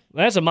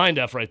 that's a mind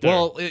F right there.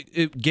 Well,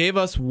 it gave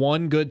us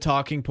one good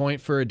talking point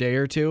for a day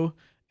or two,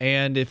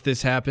 and if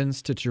this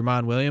happens to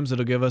Tremont Williams,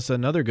 it'll give us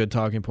another good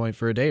talking point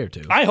for a day or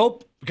two. I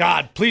hope,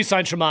 God, please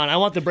sign Tremont. I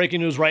want the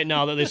breaking news right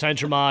now that they signed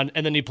Tremont,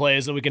 and then he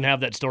plays, and we can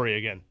have that story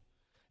again.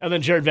 And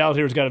then Jared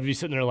Veldheer's got to be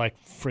sitting there like,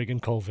 freaking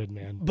COVID,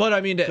 man. But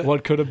I mean,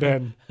 What could have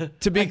been?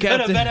 to be Could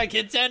have captain, been a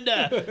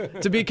contender.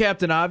 to be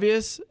Captain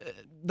Obvious,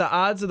 the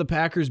odds of the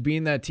Packers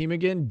being that team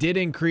again did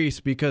increase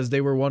because they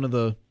were one of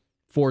the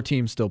 4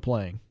 teams still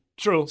playing.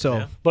 True.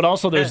 So, But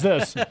also there's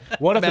this.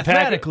 What if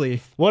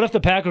mathematically, What if the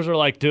Packers are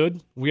like,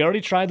 dude, we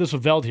already tried this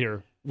with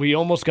Veldheer. We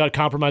almost got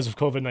compromised with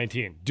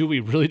COVID-19. Do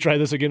we really try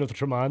this again with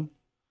Tremont?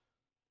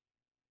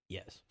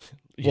 Yes.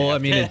 well, I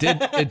mean, it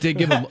did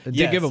give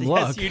him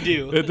luck. Yes, you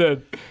do. It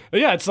did.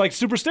 Yeah, it's like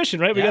superstition,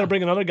 right? We Yeah. got to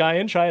bring another guy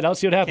in, try it out,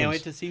 see what happens. Can't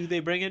wait to see who they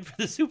bring in for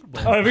the Super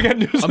Bowl. All right, we got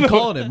news. I'm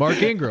calling it Mark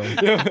Ingram.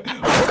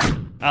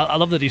 I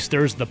love that he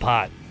stirs the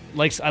pot.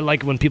 I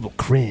like when people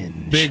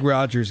cringe. Big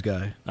Rodgers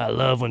guy. I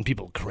love when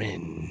people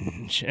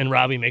cringe. And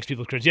Robbie makes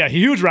people cringe. Yeah,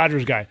 huge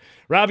Rodgers guy.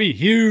 Robbie,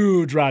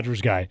 huge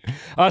Rodgers guy.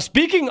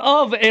 Speaking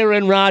of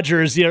Aaron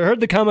Rodgers, you heard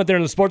the comment there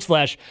in the Sports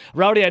Flash.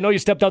 Rowdy, I know you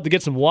stepped out to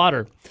get some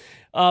water.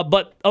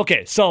 But,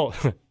 okay, so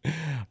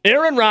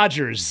Aaron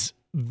Rodgers,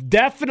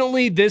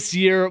 definitely this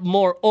year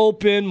more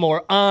open,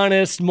 more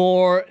honest,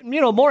 more,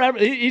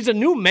 he's a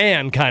new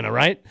man kind of,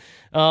 right?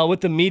 With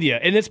the media.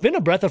 And it's been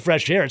a breath of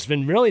fresh air. It's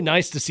been really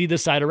nice to see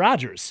this side of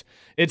Rodgers.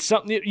 It's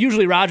something,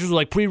 usually Rodgers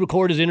will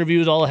pre-record his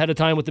interviews all ahead of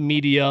time with the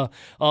media.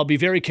 Be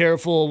very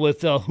careful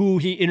with who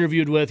he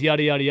interviewed with,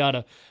 yada, yada,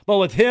 yada. But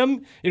with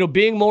him,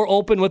 being more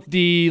open with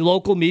the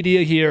local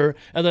media here,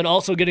 and then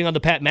also getting on the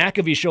Pat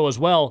McAfee show as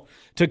well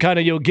to kind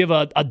of, give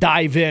a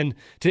dive in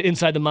to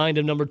Inside the Mind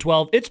of number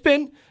 12. It's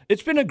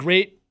been a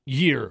great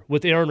year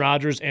with Aaron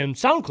Rodgers and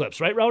sound clips,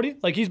 right, Rowdy?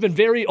 He's been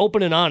very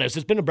open and honest.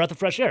 It's been a breath of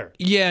fresh air.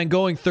 Yeah, and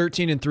going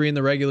 13-3 in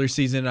the regular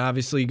season, and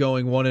obviously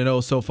going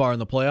 1-0 so far in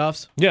the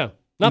playoffs. Yeah,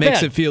 not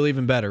makes bad. it feel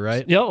even better,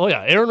 right? Yeah, oh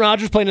yeah. Aaron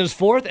Rodgers playing in his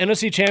 4th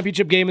NFC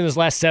Championship game in his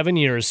last 7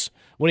 years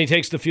when he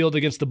takes the field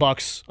against the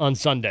Bucs on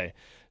Sunday.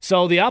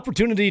 So the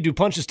opportunity to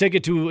punch his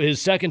ticket to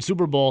his 2nd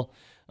Super Bowl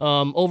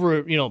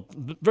over,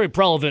 very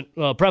prevalent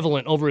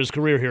over his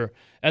career here.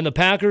 And the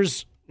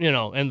Packers,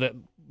 and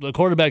the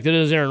quarterback that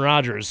is Aaron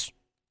Rodgers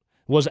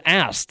was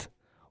asked,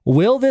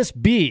 will this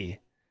be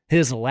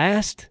his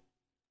last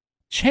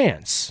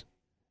chance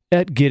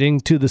at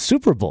getting to the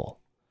Super Bowl?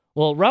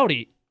 Well,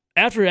 Rowdy,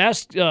 after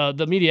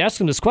the media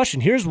asked him this question,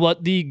 here's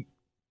what the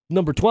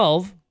number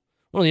 12,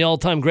 one of the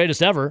all-time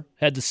greatest ever,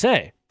 had to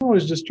say. I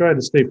always just try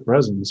to stay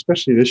present,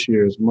 especially this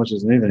year as much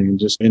as anything, and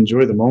just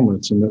enjoy the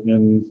moments.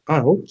 And I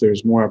hope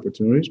there's more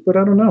opportunities, but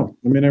I don't know.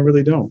 I mean, I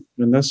really don't.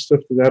 And that's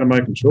stuff that's out of my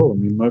control. I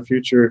mean, my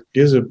future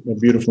is a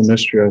beautiful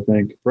mystery, I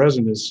think.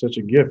 Present is such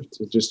a gift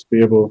to just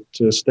be able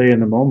to stay in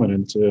the moment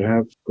and to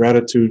have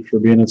gratitude for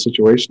being in a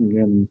situation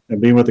again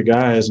and being with the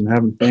guys and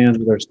having fans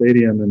at our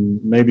stadium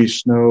and maybe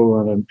snow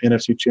on an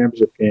NFC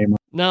Championship game.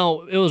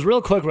 Now, it was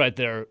real quick right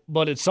there,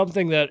 but it's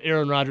something that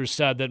Aaron Rodgers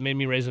said that made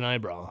me raise an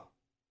eyebrow.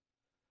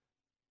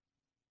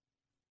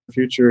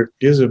 Future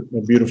is a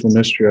beautiful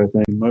mystery, I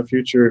think. My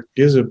future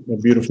is a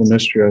beautiful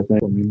mystery, I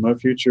think. I mean, my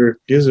future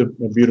is a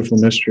beautiful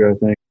mystery, I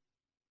think.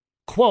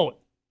 Quote,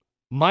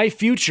 my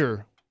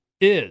future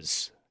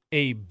is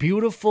a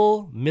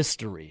beautiful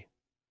mystery.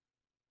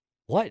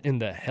 What in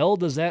the hell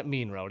does that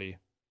mean, Rowdy?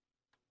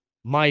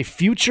 My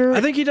future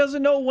I think he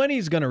doesn't know when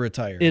he's going to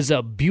retire. is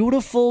a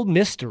beautiful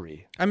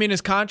mystery. I mean,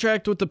 his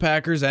contract with the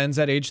Packers ends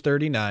at age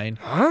 39.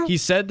 Huh? He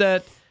said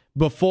that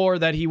before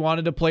that he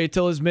wanted to play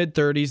till his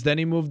mid-30s. Then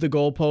he moved the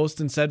goalpost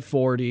and said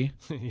 40.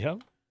 Yep.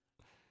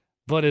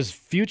 But his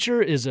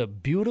future is a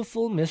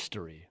beautiful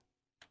mystery.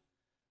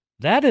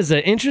 That is an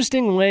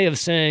interesting way of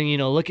saying,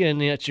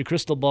 looking at your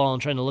crystal ball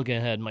and trying to look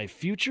ahead. My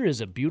future is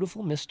a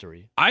beautiful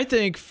mystery. I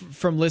think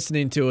from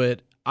listening to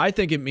it, I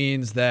think it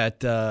means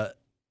that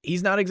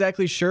he's not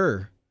exactly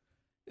sure.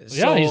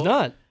 Yeah, he's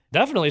not.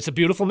 Definitely. It's a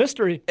beautiful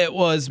mystery. It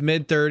was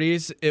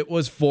mid-30s. It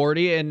was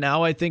 40. And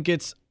now I think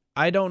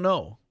I don't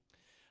know.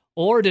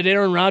 Or did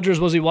Aaron Rodgers,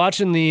 was he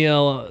watching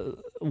the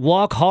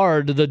Walk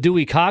Hard, the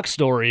Dewey Cox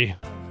story?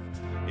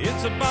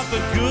 It's about the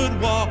good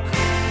walk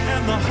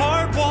and the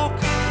hard walk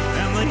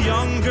and the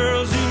young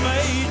girls who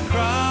made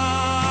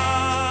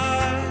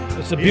cry.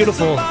 It's a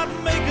beautiful. It's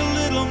about make a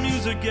little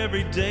music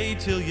every day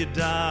till you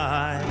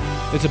die.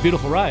 It's a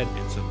beautiful ride.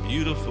 It's a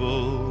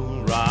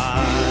beautiful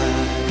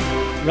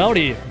ride.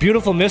 Rowdy,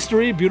 beautiful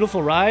mystery,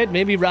 beautiful ride.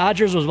 Maybe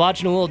Rodgers was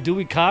watching a little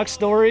Dewey Cox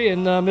story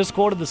and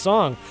misquoted the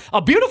song.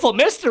 A beautiful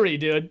mystery,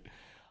 dude.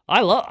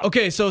 I love.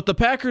 Okay, so if the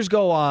Packers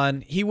go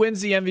on, he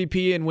wins the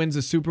MVP and wins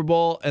the Super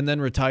Bowl and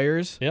then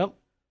retires. Yep.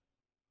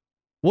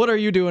 What are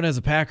you doing as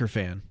a Packer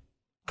fan?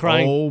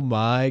 Crying. Oh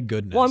my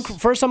goodness. Well,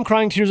 first I'm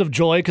crying tears of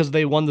joy because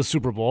they won the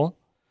Super Bowl.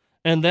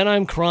 And then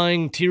I'm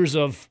crying tears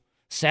of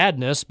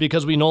sadness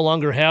because we no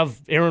longer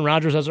have Aaron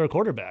Rodgers as our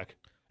quarterback.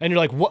 And you're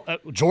like,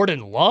 what?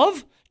 Jordan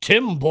Love?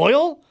 Tim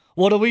Boyle?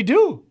 What do we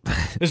do?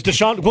 Will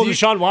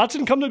Deshaun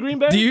Watson come to Green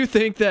Bay? Do you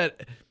think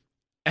that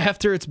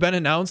after it's been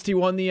announced he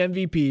won the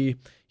MVP,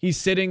 he's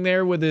sitting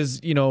there with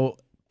his,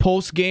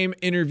 post-game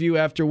interview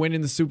after winning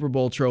the Super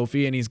Bowl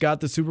trophy, and he's got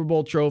the Super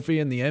Bowl trophy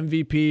and the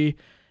MVP,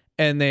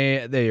 and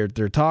they're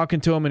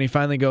talking to him, and he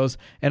finally goes,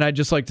 and I'd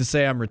just like to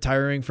say I'm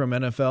retiring from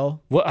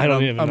NFL. What? I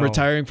don't even know. I'm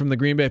retiring from the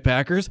Green Bay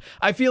Packers.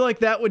 I feel like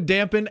that would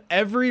dampen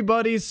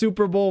everybody's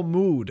Super Bowl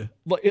mood.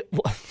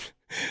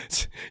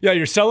 Yeah,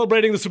 you're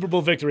celebrating the Super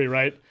Bowl victory,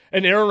 right?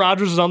 And Aaron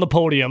Rodgers is on the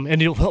podium,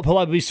 and he'll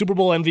probably be Super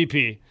Bowl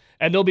MVP.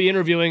 And they'll be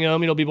interviewing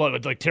him. It'll be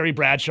like Terry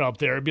Bradshaw up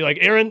there. It'll be like,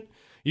 Aaron,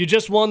 you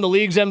just won the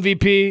league's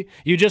MVP.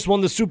 You just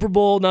won the Super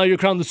Bowl. Now you're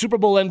crowned the Super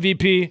Bowl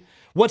MVP.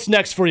 What's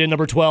next for you,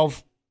 number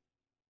 12?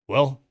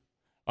 Well,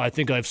 I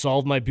think I've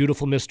solved my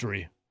beautiful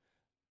mystery.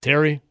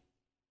 Terry,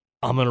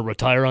 I'm going to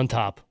retire on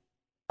top.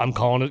 I'm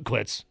calling it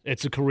quits.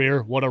 It's a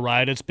career. What a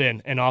ride it's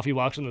been. And off he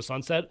walks in the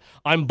sunset.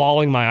 I'm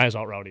bawling my eyes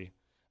out, Rowdy.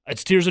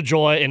 It's tears of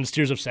joy and it's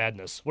tears of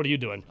sadness. What are you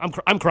doing?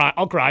 I'm crying.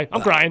 I'll cry.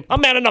 I'm crying. I'm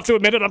man enough to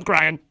admit it. I'm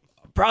crying.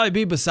 Probably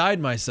be beside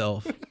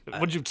myself.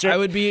 Would you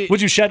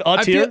shed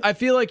a tear? I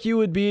feel like you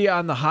would be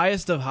on the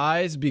highest of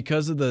highs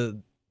because of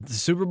the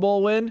Super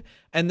Bowl win,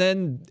 and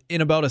then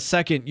in about a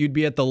second you'd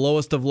be at the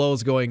lowest of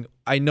lows going,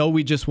 I know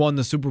we just won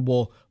the Super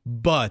Bowl,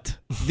 but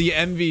the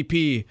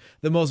MVP,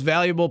 the most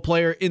valuable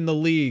player in the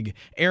league,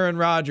 Aaron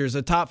Rodgers,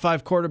 a top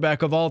 5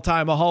 quarterback of all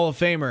time, a Hall of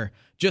Famer,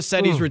 just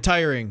said he's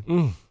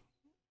retiring.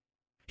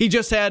 He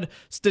just had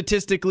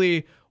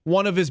statistically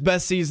one of his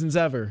best seasons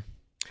ever.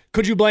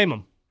 Could you blame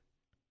him?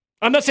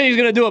 I'm not saying he's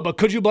going to do it, but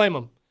could you blame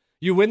him?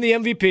 You win the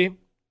MVP,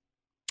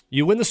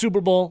 you win the Super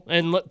Bowl,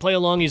 and play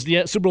along, he's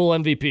the Super Bowl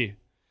MVP.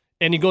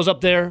 And he goes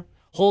up there,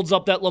 holds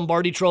up that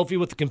Lombardi trophy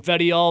with the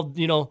confetti all,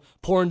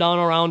 pouring down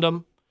around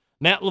him.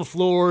 Matt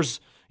LaFleur's,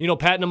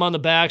 patting him on the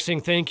back,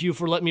 saying, thank you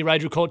for letting me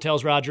ride your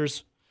coattails,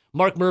 Rodgers.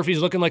 Mark Murphy's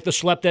looking like the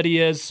schlep that he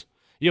is.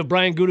 You have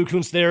Brian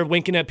Gutekunst there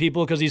winking at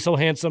people because he's so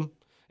handsome.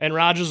 And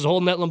Rodgers is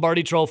holding that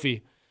Lombardi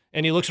trophy.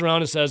 And he looks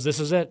around and says, this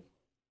is it.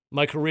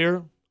 My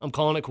career, I'm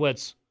calling it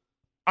quits.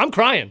 I'm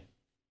crying.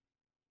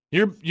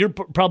 You're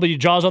probably your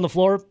jaw's on the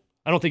floor.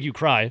 I don't think you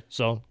cry,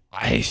 so.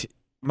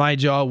 My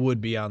jaw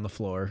would be on the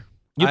floor.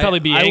 You'd probably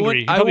be angry.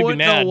 You'd I probably wouldn't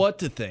be mad. know what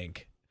to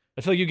think.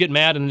 I feel like you get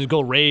mad and just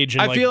go rage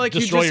and I feel like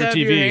you destroy just your have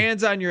TV. your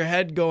hands on your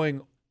head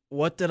going,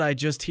 what did I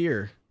just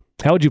hear?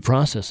 How would you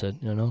process it,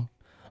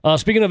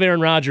 Speaking of Aaron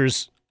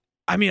Rodgers,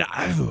 I mean,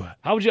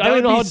 how would you? I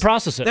don't know how to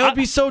process it. That would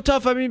be so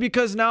tough. I mean,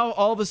 because now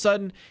all of a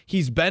sudden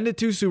he's been to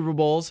 2 Super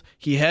Bowls.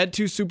 He had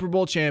 2 Super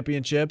Bowl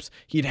championships.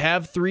 He'd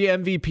have 3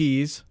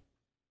 MVPs.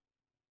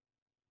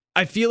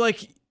 I feel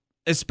like,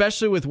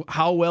 especially with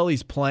how well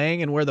he's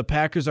playing and where the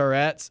Packers are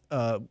at,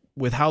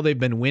 with how they've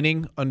been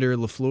winning under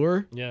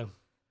LaFleur. Yeah.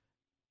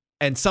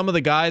 And some of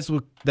the guys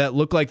that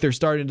look like they're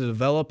starting to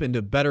develop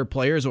into better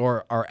players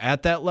or are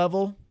at that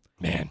level.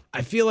 Man,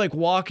 I feel like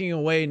walking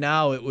away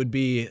now,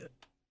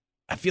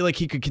 I feel like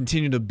he could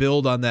continue to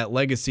build on that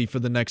legacy for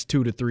the next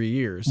 2 to 3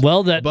 years.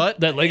 Well, that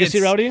legacy,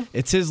 Rowdy?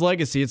 It's his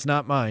legacy. It's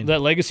not mine.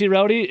 That legacy,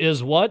 Rowdy,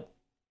 is what?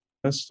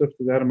 That's stuff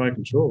that's out of my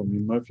control. I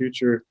mean, my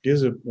future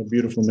is a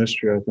beautiful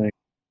mystery, I think.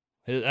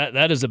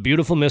 That is a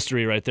beautiful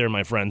mystery right there,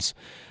 my friends.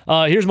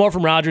 Here's more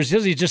from Rodgers. He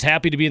says he's just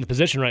happy to be in the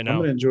position right I'm now.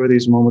 going to enjoy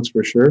these moments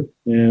for sure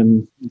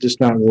and just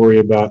not worry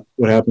about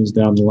what happens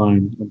down the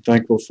line. I'm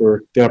thankful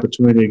for the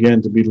opportunity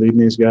again to be leading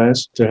these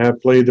guys, to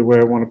have played the way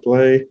I want to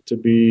play, to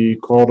be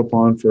called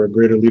upon for a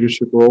greater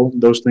leadership role.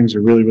 Those things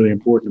are really, really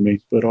important to me.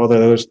 But all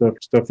that other stuff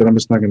that I'm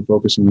just not going to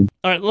focus on.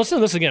 All right, listen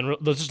to this again.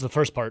 This is the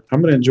first part.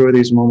 I'm going to enjoy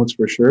these moments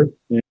for sure.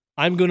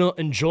 I'm going to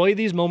enjoy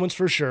these moments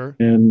for sure.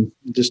 And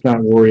just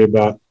not worry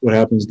about what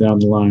happens down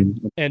the line.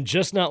 And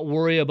just not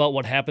worry about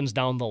what happens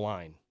down the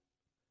line.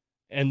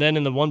 And then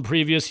in the one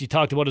previous, he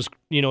talked about his,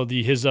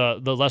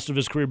 the rest of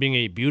his career being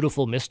a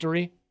beautiful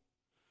mystery.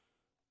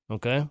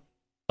 Okay.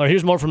 All right,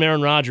 here's more from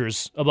Aaron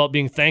Rodgers about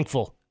being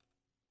thankful.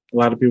 A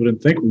lot of people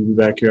didn't think we'd be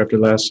back here after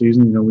last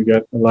season. You know, we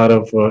got a lot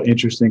of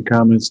interesting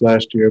comments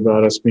last year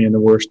about us being the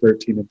worst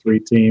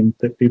 13-3 team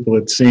that people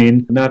had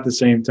seen. Not the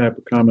same type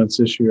of comments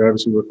this year.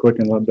 Obviously, we're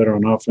clicking a lot better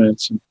on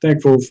offense. And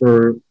thankful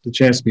for the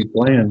chance to be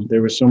playing.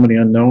 There were so many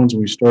unknowns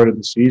when we started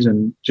the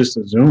season, just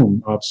a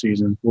Zoom off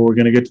season. Well, we're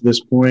going to get to this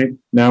point.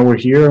 Now we're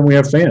here and we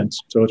have fans.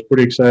 So it's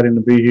pretty exciting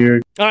to be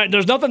here. All right,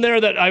 there's nothing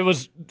there that I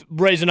was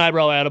raising an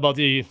eyebrow at about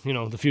the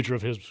future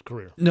of his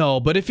career. No,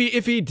 but if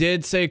he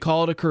did say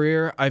call it a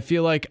career, I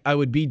feel like I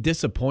would be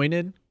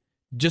disappointed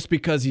just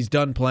because he's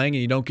done playing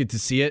and you don't get to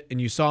see it, and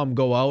you saw him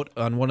go out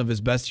on one of his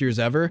best years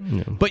ever.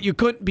 Yeah. But you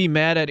couldn't be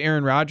mad at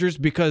Aaron Rodgers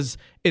because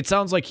it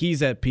sounds like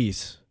he's at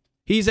peace.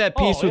 He's at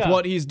peace with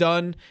what he's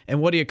done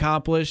and what he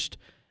accomplished.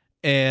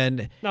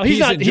 And he's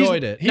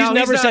enjoyed it. He's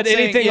never said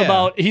anything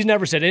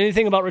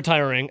about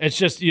retiring. It's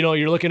just,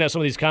 you're looking at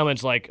some of these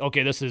comments like,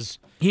 okay,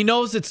 he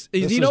knows it's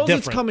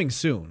coming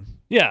soon.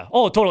 Yeah.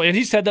 Oh, totally. And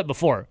he said that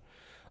before.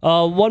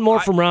 One more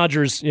from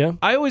Rodgers. Yeah.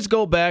 I always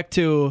go back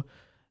to,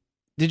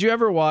 did you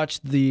ever watch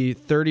the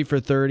 30 for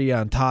 30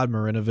 on Todd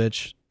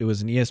Marinovich? It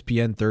was an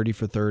ESPN 30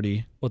 for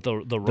 30. With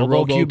the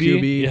Robo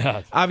QB?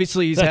 Yeah.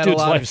 Obviously he's had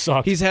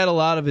a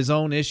lot of his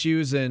own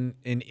issues and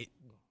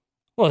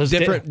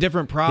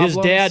different problems.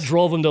 His dad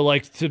drove him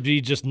to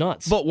be just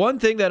nuts. But one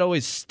thing that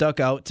always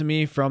stuck out to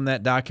me from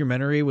that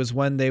documentary was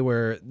when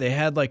they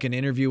had like an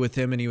interview with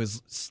him, and he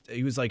was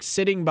like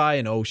sitting by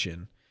an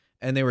ocean,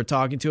 and they were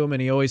talking to him,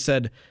 and he always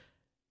said,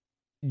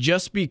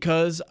 just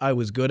because I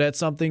was good at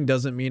something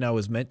doesn't mean I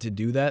was meant to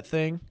do that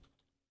thing,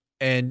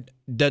 and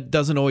that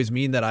doesn't always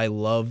mean that I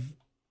love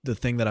the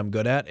thing that I'm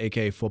good at,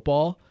 aka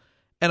football.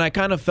 And I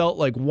kind of felt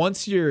like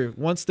once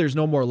there's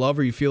no more love,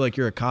 or you feel like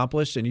you're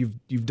accomplished and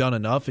you've done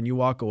enough and you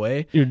walk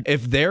away,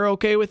 if they're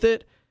okay with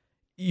it,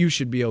 you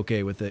should be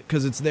okay with it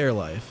because it's their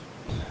life.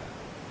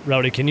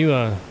 Rowdy, can you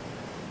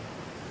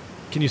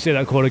say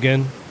that quote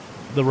again?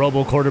 The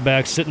Robo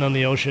quarterback sitting on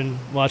the ocean,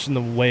 watching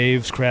the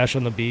waves crash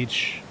on the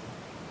beach.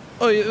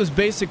 Oh, it was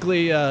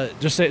basically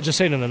just say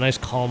it in a nice,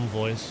 calm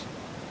voice.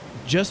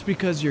 Just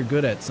because you're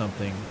good at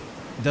something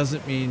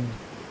doesn't mean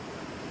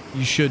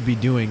you should be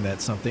doing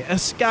that something.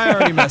 Sky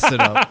already messed it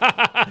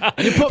up.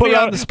 You put me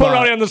on the spot. Put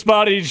Rowdy on the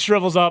spot. He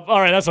shrivels up. All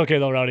right, that's okay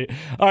though, Rowdy.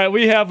 All right,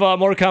 we have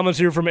more comments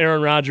here from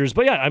Aaron Rodgers.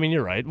 But yeah, I mean,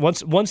 you're right.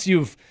 Once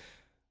you've,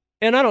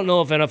 and I don't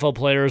know if NFL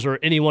players or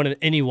anyone in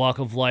any walk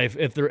of life,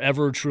 if they're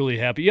ever truly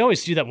happy. You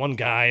always see that one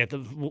guy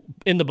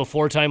in the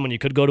before time when you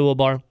could go to a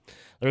bar.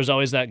 There's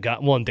always that guy.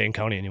 Well, in Dane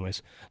County,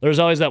 anyways. There's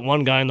always that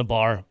one guy in the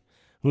bar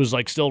who's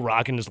like still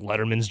rocking his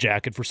Letterman's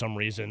jacket for some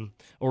reason,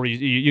 or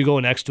you go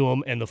next to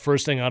him and the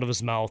first thing out of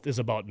his mouth is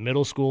about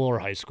middle school or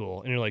high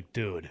school, and you're like,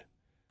 dude,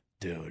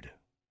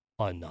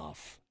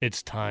 enough.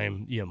 It's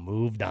time you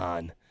moved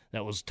on.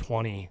 That was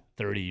 20,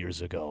 30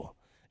 years ago.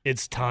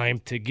 It's time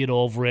to get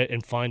over it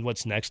and find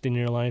what's next in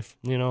your life,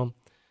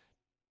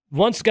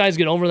 Once guys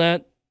get over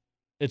that,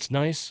 it's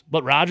nice.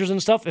 But Rodgers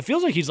and stuff, it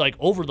feels like he's like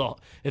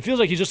it feels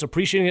like he's just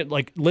appreciating it,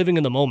 like living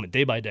in the moment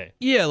day by day.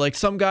 Yeah, like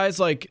some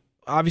guys, like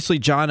obviously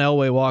John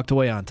Elway walked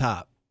away on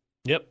top.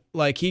 Yep.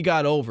 Like he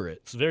got over it.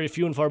 It's very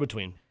few and far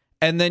between.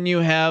 And then you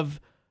have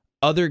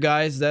other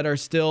guys that are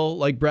still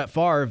like Brett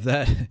Favre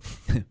that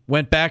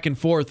went back and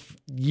forth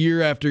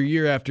year after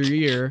year after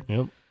year.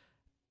 Yep.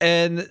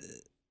 And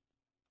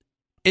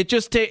it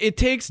just it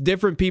takes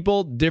different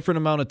people different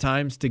amount of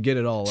times to get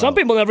it all Some out.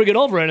 people never get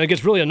over it, and it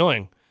gets really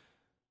annoying.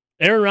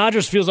 Aaron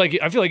Rodgers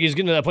I feel like he's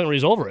getting to that point where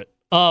he's over it.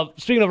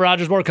 Speaking of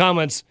Rodgers, more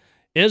comments.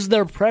 Is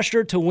there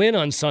pressure to win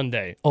on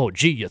Sunday? Oh,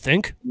 gee, you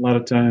think? A lot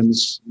of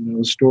times,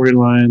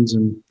 storylines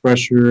and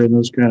pressure and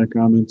those kind of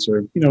comments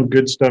are,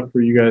 good stuff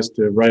for you guys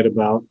to write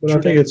about. But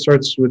I think it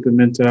starts with the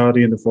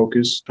mentality and the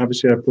focus.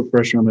 Obviously, I put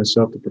pressure on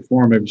myself to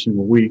perform every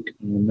single week.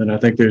 And I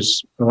think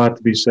there's a lot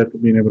to be said for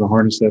being able to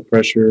harness that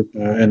pressure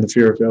and the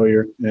fear of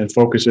failure and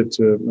focus it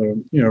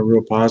to,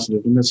 real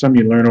positive. And that's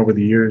something you learn over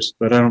the years,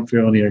 but I don't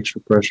feel any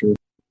extra pressure.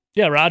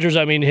 Yeah, Rodgers,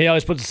 I mean, he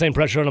always puts the same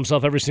pressure on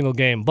himself every single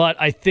game. But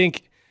I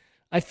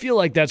feel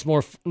like that's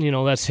more,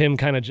 that's him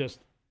kind of just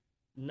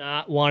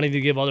not wanting to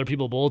give other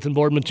people bulletin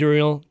board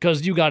material.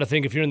 Because you got to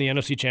think, if you're in the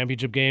NFC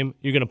Championship game,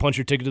 you're going to punch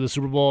your ticket to the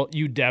Super Bowl,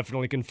 you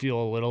definitely can feel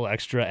a little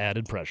extra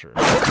added pressure.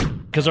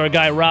 Because our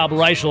guy Rob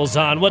Reichel's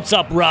on. What's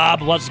up,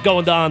 Rob? What's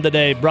going on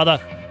today, brother?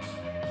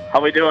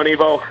 How we doing,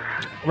 Evo?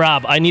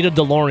 Rob, I need a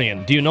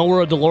DeLorean. Do you know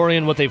where a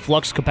DeLorean with a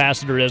flux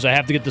capacitor is? I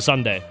have to get to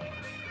Sunday.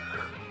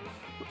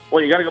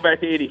 Well, you got to go back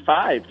to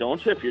 85,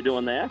 don't you, if you're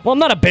doing that? Well, I'm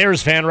not a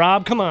Bears fan,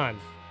 Rob. Come on.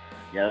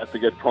 Yeah, that's a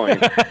good point.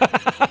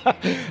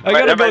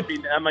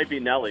 That might be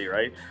Nelly,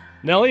 right?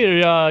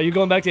 Nelly, are you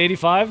going back to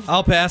 85?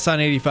 I'll pass on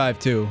 85,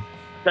 too.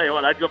 Tell you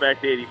what, I'd go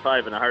back to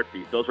 85 in a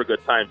heartbeat. Those were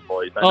good times,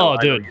 boys.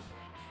 Dude.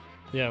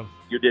 Yeah.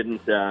 You didn't.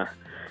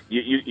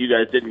 You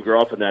guys didn't grow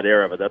up in that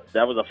era, but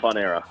that was a fun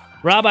era.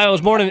 Rob, I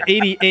was born in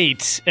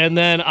 88, and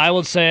then I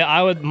would say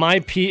I have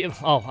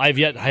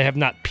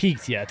not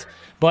peaked yet.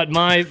 But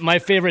my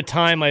favorite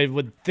time, I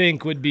would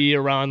think, would be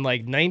around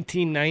like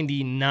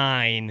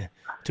 1999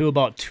 to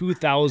about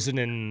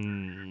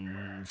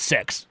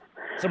 2006.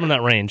 Somewhere in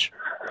that range.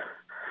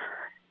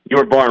 You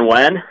were born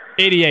when?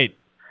 88.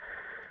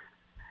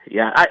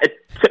 Yeah,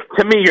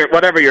 to me,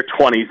 whatever your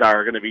 20s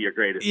are going to be your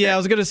greatest. Yeah, I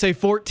was going to say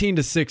 14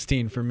 to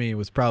 16 for me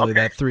was probably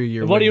that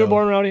 3-year window. What year you were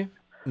born, Rowdy?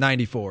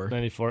 94.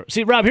 94.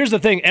 See, Rob, here's the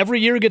thing. Every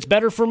year gets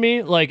better for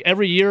me. Like,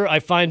 every year I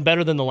find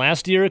better than the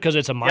last year because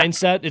it's a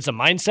mindset. It's a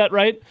mindset,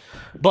 right?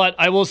 But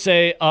I will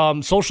say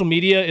social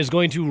media is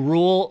going to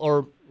rule,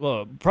 or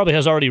probably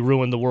has already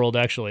ruined the world,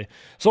 actually.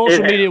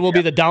 Social media will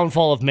be the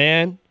downfall of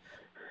man.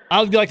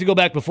 I would like to go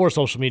back before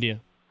social media.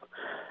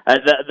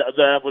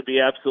 That would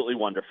be absolutely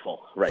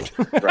wonderful. Right.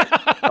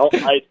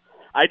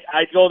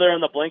 I'd go there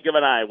in the blink of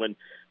an eye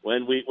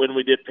when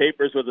we did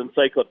papers with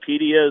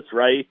encyclopedias,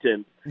 right?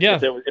 And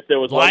if there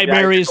was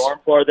libraries, one guy in the dorm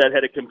floor that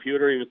had a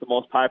computer, he was the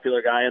most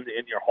popular guy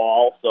in your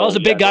hall. So I was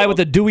a big guy with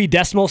the Dewey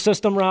Decimal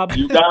System, Rob.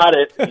 You got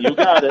it.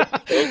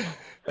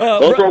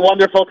 Those were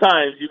wonderful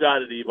times. You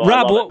got it, Evo.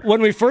 Rob,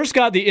 when we first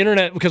got the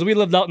internet, because we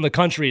lived out in the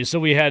country, so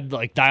we had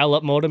like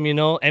dial-up modem,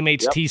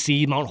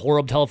 MHTC, Mount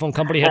Horeb Telephone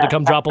Company had to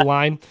come drop a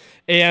line.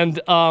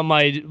 And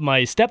my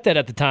stepdad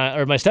at the time,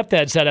 or my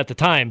stepdad said at the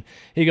time,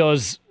 he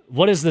goes,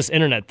 "What is this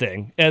internet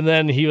thing?" And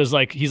then he's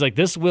like,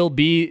 "This will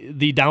be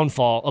the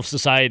downfall of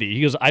society."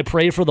 He goes, "I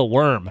pray for the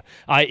worm,"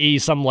 i.e.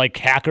 some like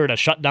hacker to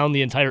shut down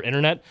the entire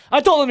internet.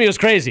 I told him he was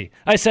crazy.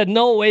 I said,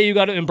 "No way, you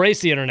got to embrace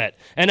the internet."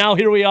 And now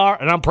here we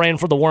are, and I'm praying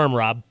for the worm,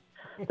 Rob.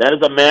 That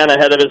is a man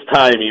ahead of his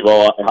time,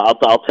 Evo.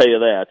 I'll tell you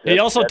that. He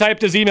also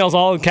typed his emails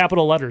all in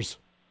capital letters.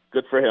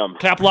 Good for him.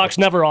 Cap lock's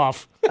never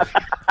off. All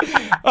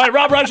right,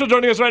 Rob Reischel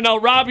joining us right now.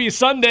 Robbie,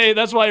 Sunday,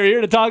 that's why you're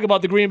here to talk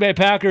about the Green Bay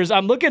Packers.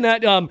 I'm looking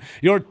at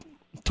your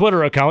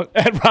Twitter account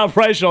at Rob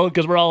Reischel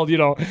because we're all,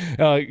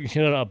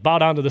 bow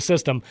down to the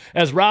system.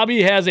 As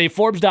Robbie has a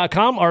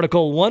Forbes.com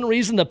article, one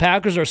reason the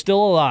Packers are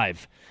still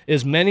alive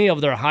is many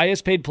of their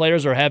highest paid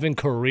players are having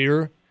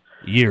career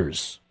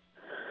years.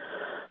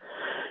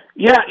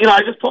 Yeah,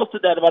 I just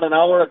posted that about an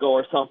hour ago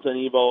or something,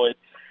 Evo.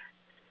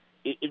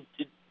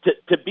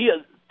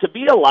 To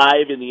be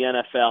alive in the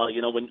NFL,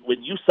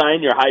 when you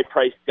sign your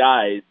high-priced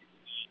guys,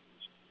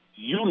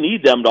 you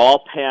need them to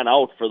all pan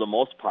out for the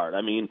most part.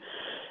 I mean,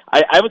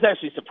 I was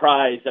actually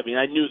surprised. I mean,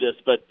 I knew this,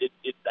 but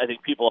I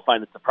think people will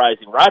find it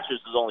surprising.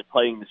 Rodgers is only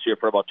playing this year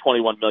for about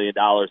 $21 million,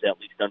 at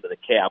least under the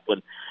cap.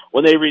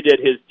 When they redid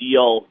his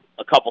deal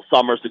a couple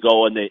summers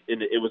ago, and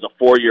it was a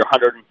 4-year,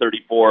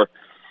 $134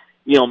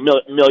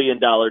 million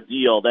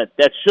deal,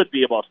 that should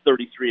be about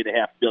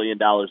 $33.5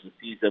 billion a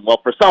season. Well,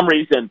 for some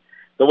reason,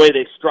 the way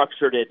they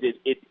structured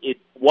it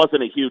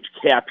wasn't a huge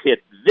cap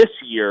hit this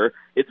year.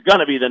 It's going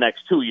to be the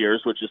next 2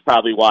 years, which is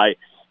probably why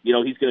he's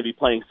going to be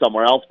playing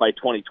somewhere else by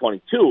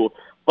 2022.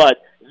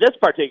 But this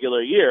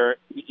particular year,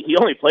 he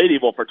only played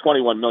Evo for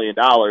 $21 million,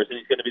 and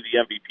he's going to be the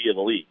MVP of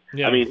the league.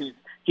 Yeah. I mean,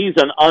 he's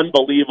an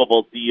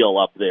unbelievable deal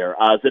up there.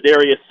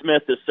 Zadarius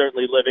Smith is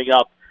certainly living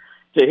up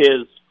to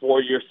his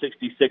 4-year,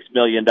 $66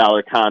 million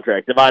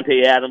contract.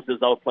 Devontae Adams is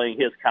outplaying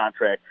his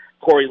contract.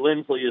 Corey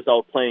Linsley is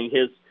outplaying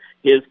his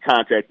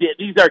contract.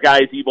 These are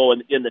guys, Evo,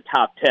 in the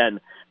top 10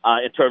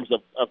 in terms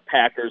of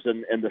Packers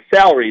and the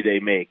salary they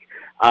make.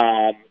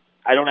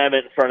 I don't have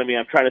it in front of me.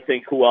 I'm trying to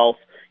think who else.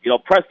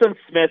 Preston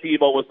Smith,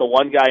 Evo, was the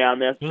one guy on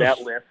that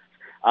list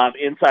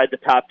inside the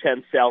top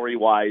 10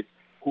 salary-wise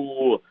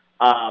who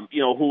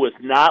has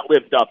not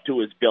lived up to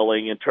his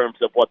billing in terms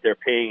of what they're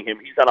paying him.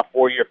 He's on a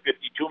 4-year,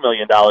 $52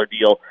 million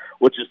deal,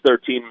 which is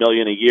 $13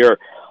 million a year.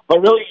 But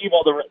really,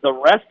 Evo, the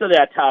rest of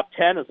that top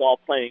 10 is all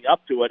playing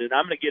up to it, and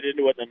I'm going to get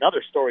into it in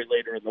another story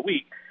later in the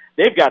week.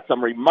 They've got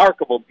some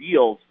remarkable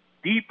deals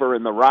deeper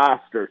in the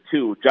roster,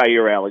 too.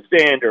 Jair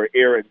Alexander,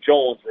 Aaron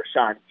Jones,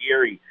 Rashawn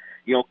Gary,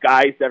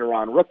 guys that are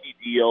on rookie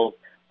deals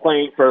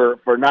playing for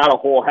not a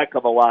whole heck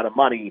of a lot of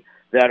money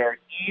that are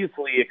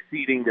easily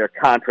exceeding their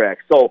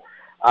contracts. So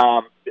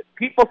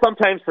people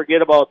sometimes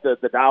forget about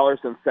the dollars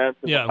and cents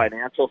and the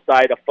financial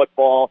side of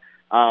football.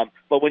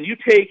 But when you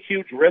take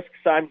huge risks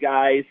on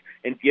guys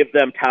and give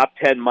them top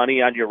 10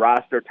 money on your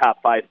roster,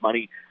 top 5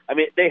 money, I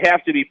mean, they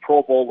have to be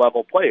Pro Bowl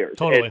level players.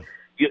 Totally. And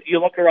you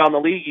look around the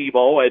league,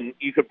 Evo, and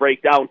you could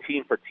break down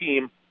team for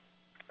team.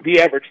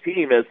 The average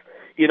team is,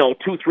 2,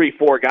 3,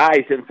 4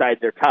 guys inside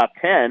their top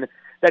 10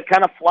 that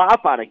kind of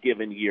flop on a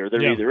given year.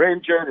 They're either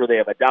injured or they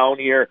have a down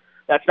year.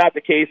 That's not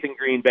the case in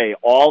Green Bay.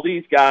 All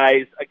these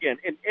guys, again,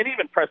 and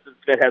even Preston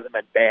Smith hasn't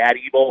been bad,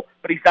 Evo,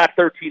 but he's got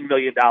 $13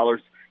 million.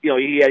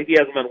 He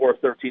hasn't been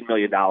worth $13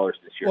 million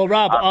this year. Well,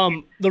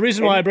 Rob, the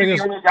reason why I bring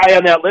this, the only guy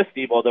on that list,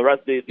 Evo, the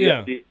rest,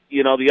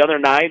 the other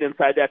 9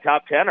 inside that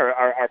top 10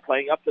 are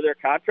playing up to their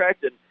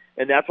contract,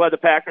 and that's why the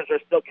Packers are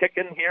still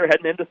kicking here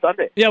heading into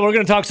Sunday. Yeah, we're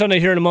going to talk Sunday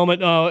here in a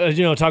moment.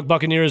 Talk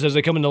Buccaneers as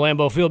they come into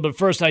Lambeau Field. But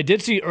first, I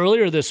did see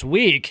earlier this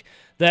week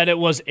that it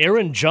was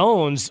Aaron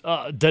Jones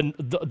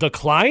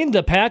declined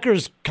the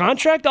Packers'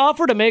 contract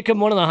offer to make him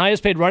one of the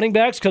highest paid running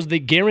backs because the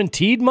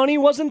guaranteed money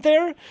wasn't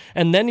there,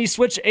 and then he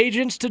switched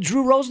agents to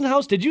Drew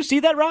Rosenhaus. Did you see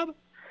that, Rob?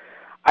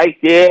 I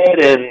did,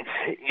 and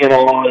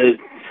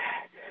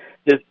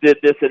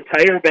this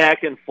entire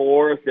back and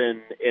forth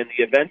and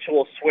the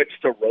eventual switch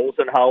to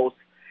Rosenhaus,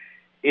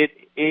 it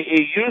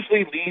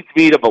usually leads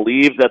me to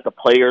believe that the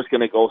player's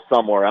going to go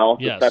somewhere else,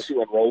 Yes. especially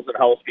when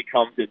Rosenhaus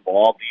becomes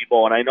involved,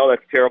 Evo. And I know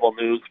that's terrible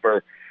news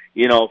for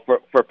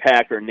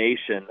Packer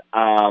Nation.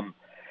 Aaron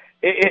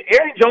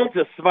Jones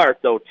is smart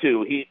though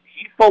too. He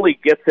fully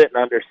gets it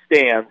and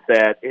understands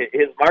that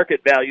his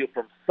market value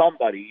from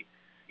somebody,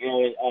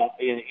 in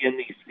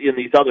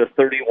these other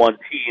 31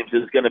 teams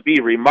is going to be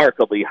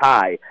remarkably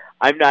high.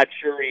 I'm not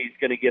sure he's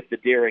going to get the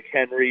Derrick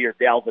Henry or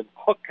Dalvin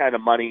Cook kind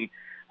of money,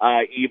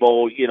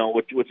 Evo,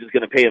 which is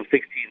going to pay him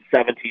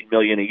 $16-17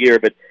 million a year,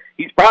 but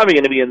he's probably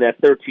going to be in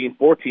that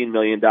 $13-14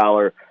 million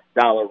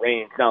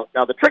range. Now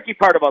the tricky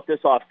part about this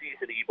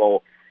offseason, Evo,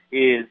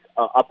 is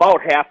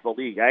about half the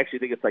league. I actually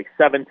think it's like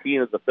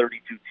 17 of the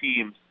 32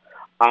 teams.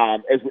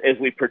 As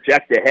we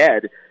project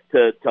ahead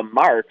to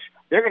March,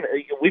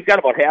 we've got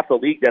about half the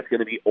league that's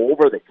going to be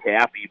over the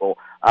cap, Evo.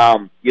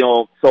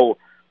 So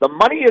the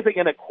money isn't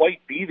going to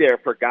quite be there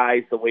for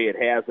guys the way it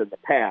has in the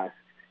past.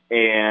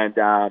 And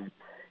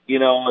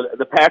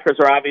the Packers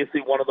are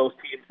obviously one of those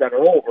teams that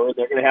are over.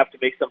 They're going to have to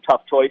make some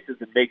tough choices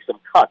and make some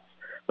cuts.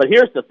 But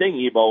here's the thing,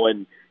 Evo,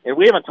 and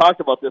we haven't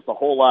talked about this a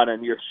whole lot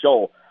on your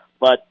show,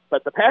 but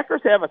the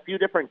Packers have a few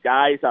different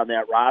guys on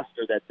that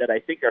roster that I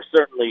think are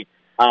certainly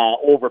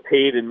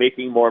overpaid and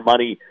making more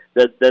money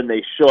than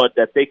they should,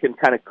 that they can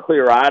kind of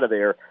clear out of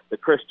there. The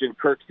Christian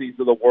Kirksey's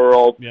of the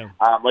world,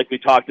 like we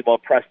talked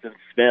about, Preston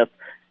Smith.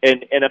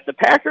 And if the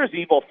Packers,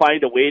 Evo,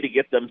 find a way to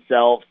get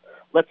themselves,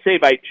 let's say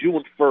by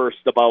June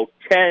 1st, about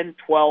 $10,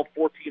 $12,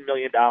 $14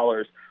 million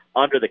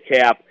under the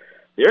cap,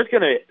 there's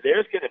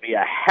gonna be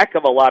a heck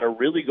of a lot of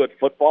really good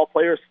football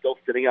players still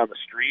sitting on the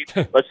street.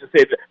 Let's just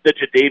say the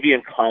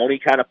Jadeveon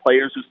Clowney kind of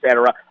players who sat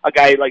around, a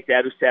guy like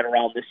that who sat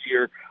around this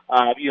year,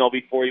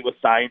 before he was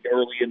signed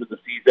early into the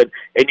season,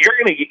 and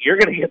you're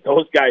gonna get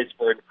those guys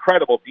for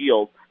incredible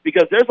deals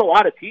because there's a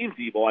lot of teams,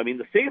 Evo. I mean,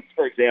 the Saints,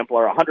 for example,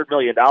 are $100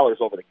 million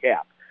over the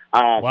cap.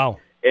 Wow.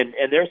 And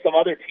there's some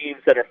other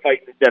teams that are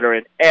fighting that are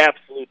in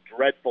absolute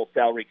dreadful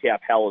salary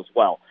cap hell as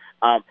well.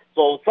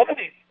 So some of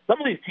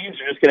these teams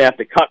are just going to have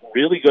to cut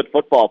really good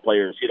football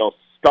players,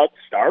 stud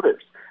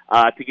starters,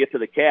 to get to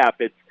the cap.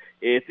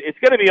 It's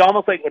going to be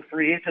almost like when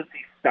free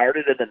agency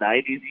started in the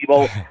 90s,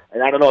 Evo.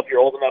 And I don't know if you're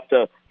old enough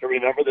to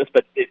remember this,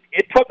 but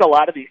it took a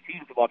lot of these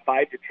teams about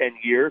 5 to 10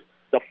 years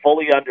to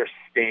fully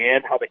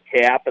understand how the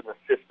cap and the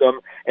system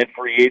and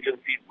free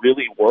agency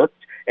really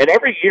worked. And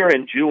every year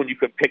in June, you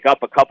could pick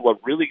up a couple of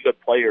really good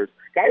players,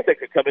 guys that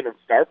could come in and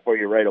start for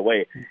you right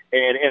away. And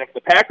if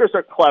the Packers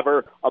are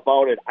clever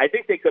about it, I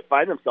think they could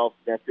find themselves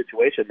in that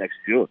situation next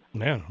June.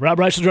 Man, Rob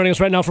Reischel joining us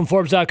right now from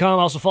Forbes.com.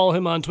 Also follow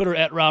him on Twitter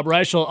at Rob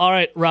Reischel. All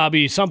right,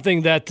 Robbie,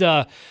 something that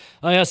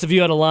I asked if you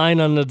had a line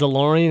on the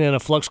DeLorean and a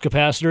flux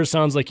capacitor.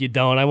 Sounds like you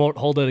don't. I won't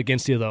hold it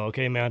against you, though,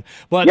 okay, man?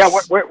 But yeah,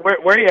 where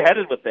are you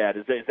headed with that?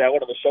 Is that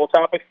one of the show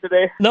topics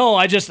today?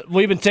 No,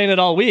 we've been saying it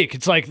all week.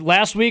 It's like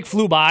last week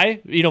flew by,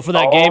 for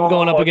that game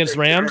going up against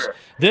Rams. Sure.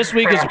 This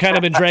week has kind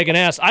of been dragging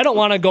ass. I don't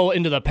want to go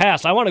into the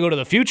past. I want to go to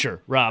the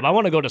future, Rob. I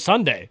want to go to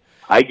Sunday.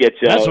 I get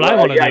you. That's what I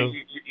want to do.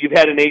 You've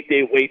had an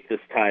 8-day wait this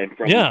time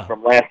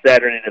from last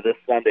Saturday to this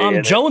Sunday.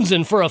 I'm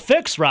jonesing for a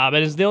fix, Rob,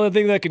 and the only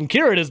thing that can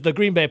cure it is the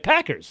Green Bay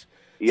Packers.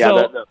 Yeah,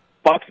 so, the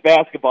Bucks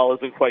basketball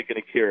isn't quite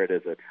going to cure it,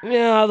 is it?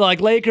 Yeah,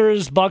 like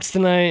Lakers, Bucks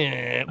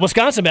tonight.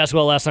 Wisconsin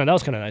basketball last night, that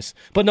was kind of nice.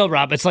 But no,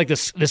 Rob, it's like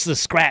this is a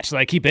scratch that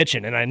I keep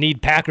itching, and I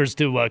need Packers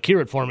to cure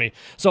it for me.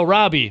 So,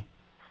 Robbie,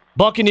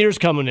 Buccaneers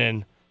coming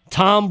in,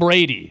 Tom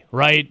Brady,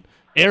 right?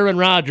 Aaron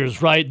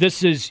Rodgers, right?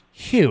 This is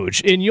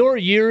huge. In your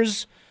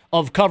years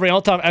of covering,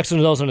 I'll talk X and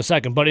O's in a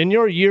second, but in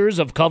your years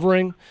of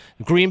covering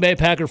Green Bay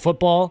Packer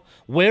football,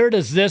 where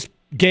does this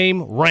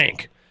game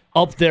rank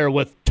up there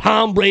with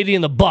Tom Brady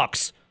and the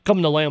Bucks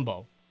coming to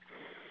Lambeau?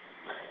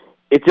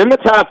 It's in the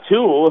top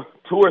two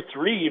or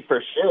three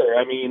for sure.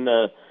 I mean,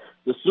 the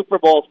Super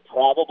Bowl's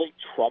probably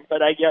trump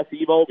it, I guess,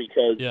 Evo,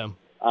 because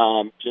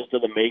just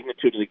of the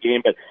magnitude of the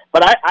game.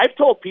 But I've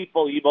told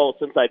people, Evo,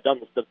 since I've done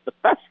this, the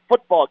best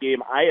football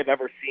game I have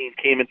ever seen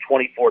came in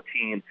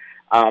 2014.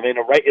 In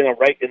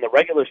the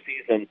regular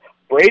season,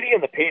 Brady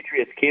and the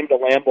Patriots came to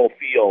Lambeau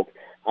Field,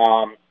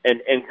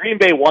 and Green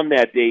Bay won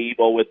that day,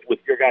 Evo, with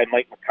your guy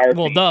Mike McCarthy.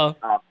 Well,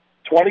 duh.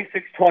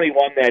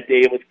 26-21 that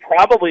day. It was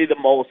probably the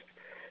most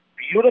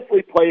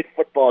beautifully played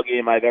football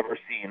game I've ever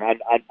seen on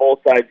both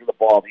sides of the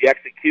ball. The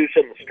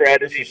execution, the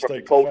strategy from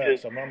the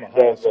coaches,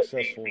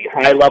 the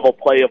high-level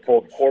play of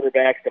both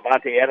quarterbacks.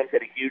 Devontae Adams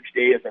had a huge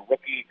day as a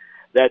rookie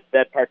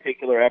that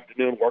particular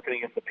afternoon working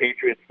against the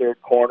Patriots'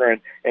 third corner.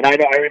 And I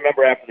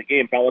remember after the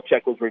game,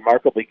 Belichick was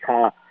remarkably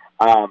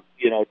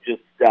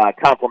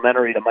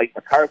complimentary to Mike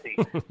McCarthy.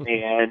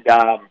 And,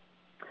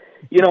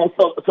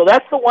 so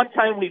that's the one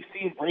time we've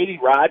seen Brady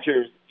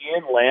Rodgers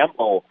in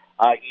Lambeau,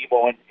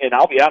 Evo, and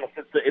I'll be honest,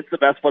 it's the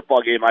best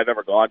football game I've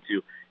ever gone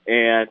to.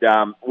 And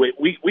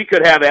we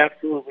could have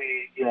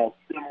absolutely,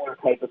 similar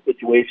type of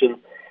situations,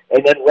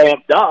 and then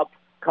ramped up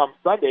come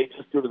Sunday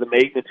just due to the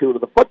magnitude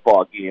of the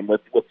football game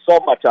with so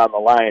much on the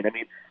line. I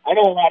mean, I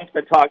know a lot has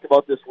been talked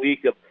about this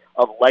week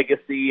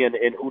legacy and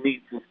who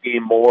needs this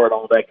game more and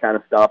all that kind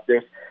of stuff.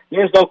 There's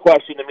no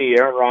question to me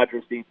Aaron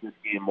Rodgers needs this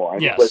game more. I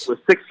mean, Yes. with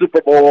 6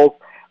 Super Bowls,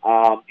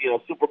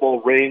 Super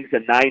Bowl rings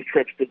and 9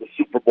 trips to the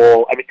Super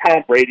Bowl. I mean,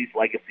 Tom Brady's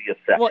legacy is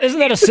set. Well, isn't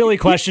that a silly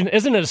question?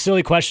 Isn't it a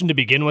silly question to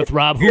begin with,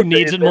 Rob? Who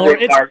needs it a more?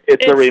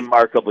 It's a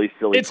remarkably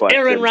silly It's question.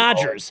 Aaron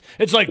Rodgers.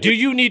 It's like, do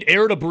you need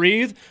air to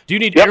breathe? Do you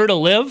need Yep. air to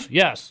live?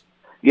 Yes.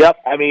 Yep.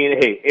 I mean,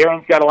 hey,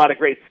 Aaron's got a lot of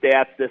great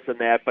stats, this and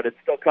that, but it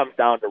still comes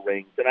down to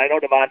rings. And I know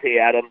Devontae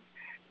Adams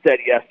said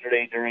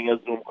yesterday during a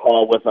Zoom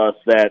call with us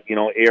that,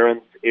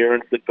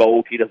 Aaron's the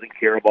GOAT. He doesn't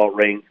care about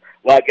rings.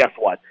 Well, guess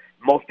what?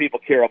 Most people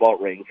care about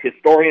rings.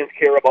 Historians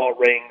care about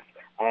rings.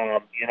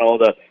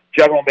 The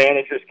general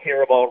managers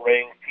care about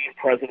rings. Team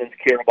presidents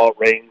care about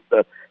rings.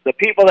 The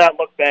people that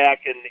look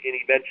back and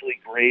eventually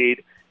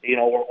grade,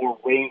 or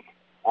rank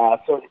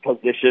certain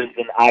positions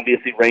and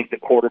obviously rank the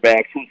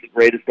quarterbacks, who's the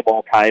greatest of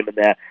all time and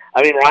that.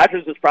 I mean,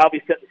 Rodgers is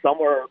probably sitting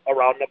somewhere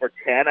around number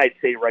 10, I'd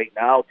say right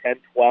now, 10,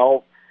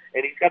 12.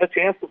 And he's got a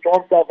chance to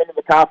throw himself into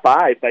the top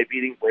 5 by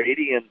beating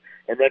Brady and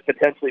then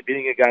potentially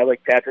beating a guy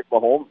like Patrick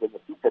Mahomes in the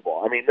Super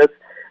Bowl. I mean,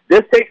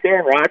 this takes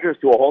Aaron Rodgers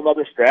to a whole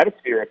other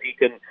stratosphere if he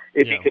can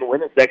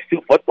win his next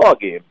 2 football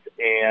games.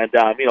 And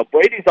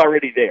Brady's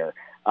already there.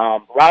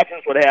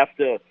 Rodgers would have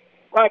to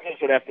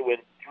win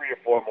 3 or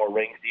 4 more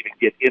rings to even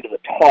get into the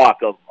talk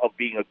of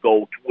being a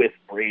GOAT with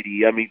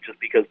Brady. I mean, just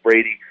because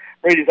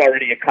Brady's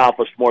already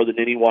accomplished more than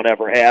anyone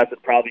ever has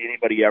and probably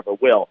anybody ever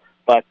will.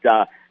 But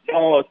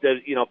no,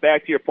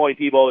 back to your point,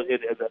 Tebow,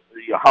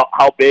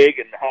 how big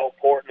and how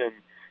important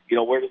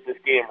and where does this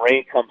game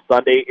rank come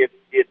Sunday?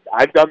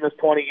 I've done this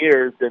 20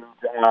 years, and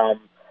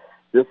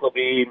this will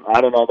be,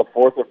 I don't know, the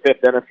 4th or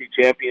 5th NFC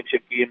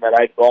Championship game that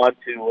I've gone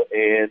to,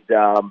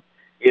 and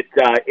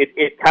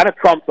it kind of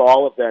trumps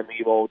all of them,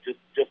 Evo,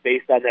 just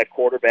based on that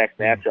quarterback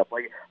matchup.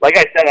 Like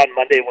I said on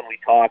Monday when we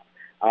talked,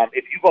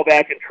 if you go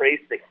back and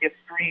trace the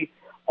history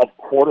of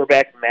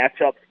quarterback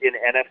matchups in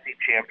NFC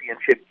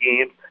Championship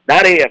games,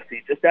 not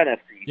AFC, just NFC.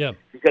 Yeah.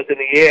 Because in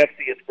the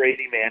AFC it's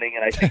Brady Manning,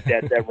 and I think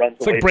that runs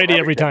It's away like Brady from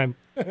every everything. time.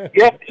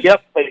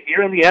 Yep. But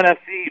here in the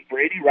NFC,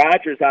 Brady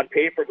Rodgers on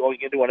paper going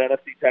into an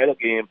NFC title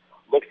game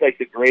looks like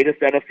the greatest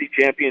NFC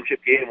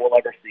Championship game we'll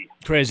ever see.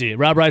 Crazy.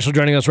 Rob Reischel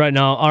joining us right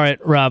now. All right,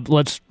 Rob,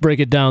 let's break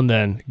it down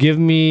then. Give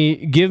me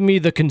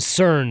the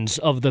concerns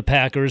of the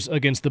Packers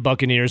against the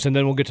Buccaneers, and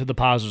then we'll get to the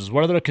positives.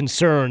 What are the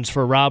concerns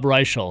for Rob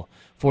Reischel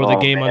for the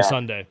game on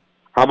Sunday?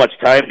 How much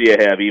time do you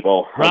have,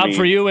 Evo? Rob,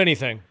 for you,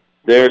 anything.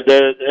 We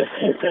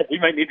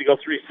might need to go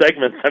 3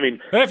 segments. I mean,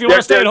 Hey, if you want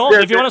to stay at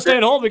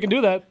home, we can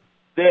do that.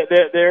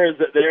 There is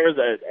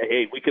a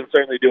hey, we can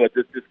certainly do it.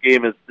 This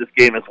game is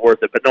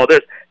worth it. But no,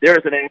 there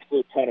is an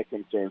absolute ton of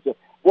concerns.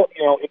 Well,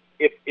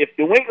 if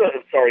New England,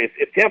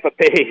 if Tampa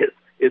Bay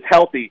is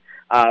healthy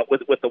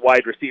with the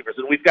wide receivers,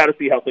 and we've got to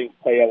see how things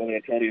play out with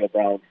Antonio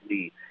Brown's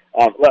knee.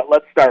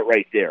 Let's start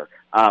right there.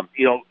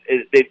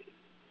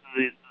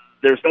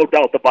 There's no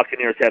doubt the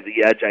Buccaneers have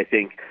the edge, I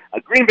think.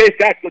 Green Bay's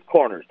got good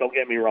corners, don't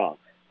get me wrong.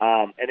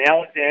 And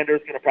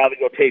Alexander's going to probably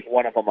go take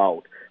one of them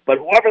out. But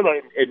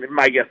and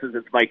my guess is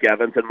it's Mike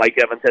Evans, and Mike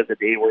Evans has a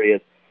day where he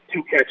has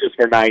 2 catches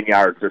for 9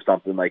 yards or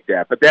something like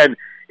that. But then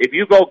if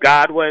you go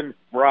Godwin,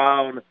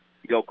 Brown,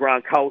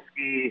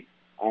 Gronkowski,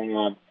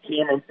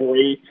 Cameron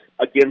Brate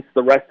against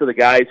the rest of the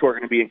guys who are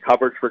going to be in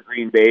coverage for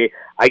Green Bay,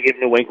 I give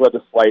New England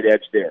a slight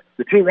edge there.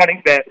 The 2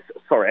 running backs,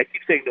 I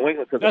keep saying New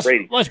England because of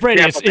Brady. Well, it's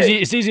Brady.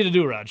 It's easy to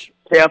do, Raj.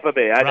 Tampa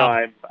Bay. I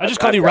know. I just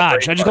called you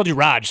Raj. I just called you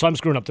Raj, so I'm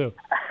screwing up too.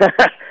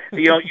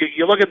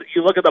 You look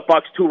at the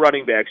Bucs' 2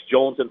 running backs,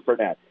 Jones and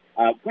Fournette.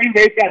 Green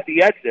Bay's got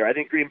the edge there. I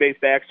think Green Bay's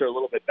backs are a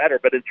little bit better.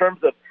 But in terms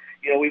of,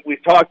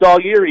 we've talked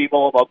all year,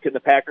 Evo, about can the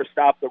Packers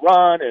stop the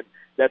run, and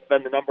that's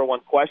been the number one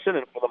question.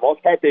 And for the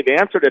most part, they've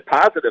answered it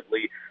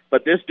positively.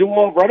 But this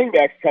duo of running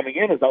backs coming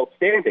in is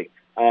outstanding.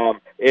 And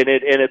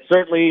it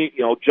certainly,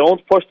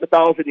 Jones pushed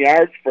 1,000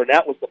 yards.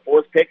 Fournette was the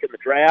 4th pick in the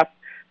draft.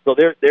 So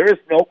there is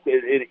no,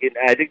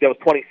 I think that was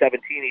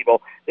 2017, Evo.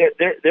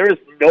 There is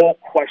no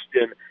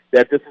question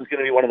that this is going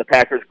to be one of the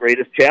Packers'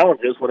 greatest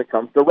challenges when it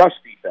comes to rush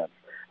defense.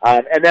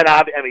 And then,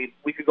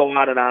 we could go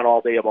on and on all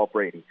day about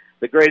Brady,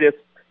 the greatest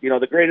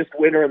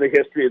winner in the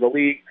history of the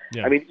league.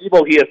 Yeah. I mean,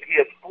 Evo, he has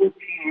 14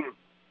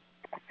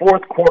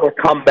 fourth-quarter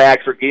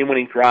comebacks or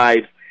game-winning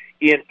drives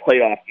in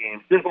playoff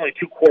games. There's only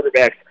 2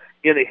 quarterbacks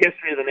in the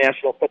history of the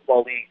National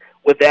Football League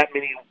with that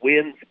many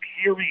wins,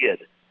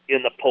 period,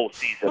 in the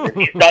postseason.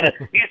 And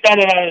he's done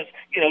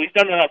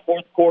it on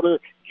fourth-quarter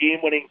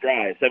game-winning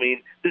drives. I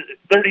mean,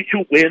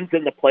 32 wins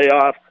in the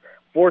playoffs,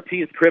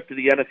 14th trip to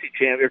the NFC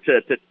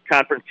to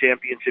conference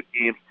championship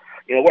games.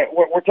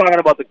 We're talking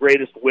about the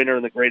greatest winner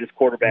and the greatest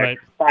quarterback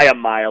by a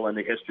mile in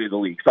the history of the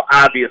league. So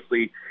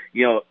obviously,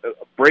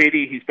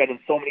 Brady, he's been in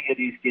so many of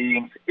these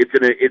games. It's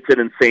an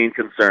insane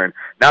concern.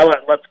 Now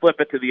let's flip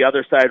it to the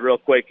other side real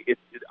quick.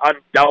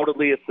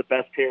 Undoubtedly it's the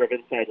best pair of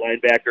inside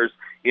linebackers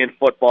in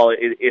football.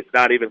 It's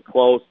not even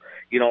close.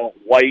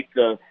 White,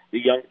 the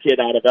young kid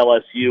out of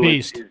LSU,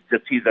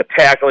 he's a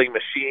tackling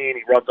machine.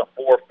 He runs a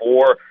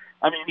 4.4.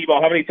 I mean,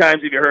 Evo, how many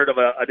times have you heard of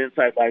an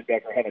inside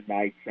linebacker having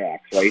 9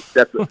 sacks? Right?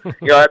 That's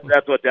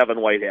that's what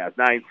Devin White has,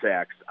 9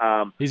 sacks.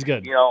 He's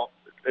good.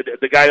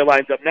 The guy who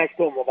lines up next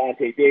to him,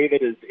 Levante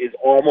David, is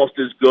almost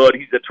as good.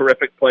 He's a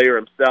terrific player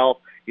himself.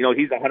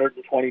 He's a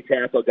 120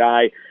 tackle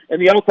guy,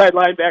 and the outside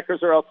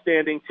linebackers are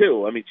outstanding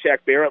too. I mean, Shaq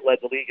Barrett led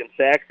the league in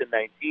sacks in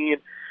 19.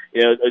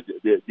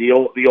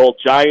 The old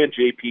giant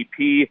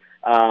JPP.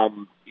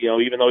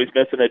 Even though he's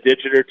missing a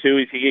digit or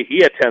two, he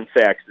had 10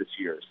 sacks this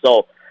year.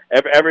 So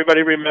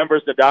everybody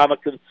remembers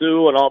Ndamukong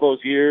Suh and all those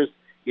years.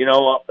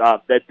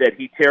 That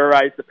he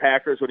terrorized the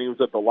Packers when he was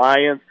with the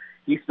Lions.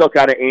 He still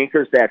kind of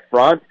anchors that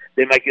front.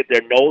 They might get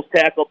their nose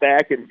tackle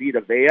back in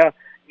Vita Vea,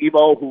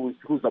 Evo,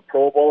 who's a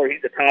Pro Bowler.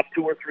 He's a top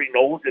 2 or 3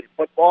 nose in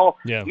football.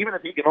 Yeah. Even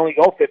if he can only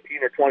go 15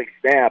 or 20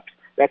 snaps,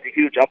 that's a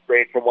huge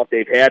upgrade from what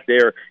they've had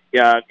there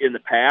in the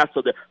past.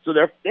 So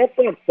their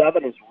front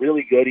 7 is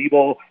really good,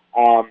 Evo.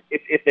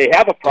 If they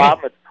have a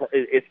problem,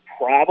 it's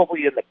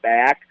probably in the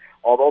back.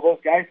 Although those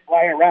guys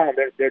fly around,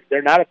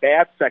 they're not a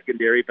bad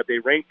secondary, but they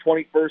rank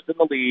 21st in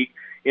the league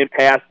in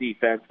pass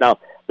defense. Now,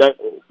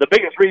 the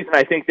biggest reason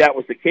I think that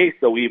was the case,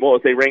 though, Evo,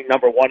 is they rank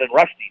number 1 in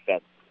rush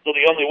defense. So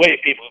the only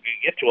way people can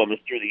get to them is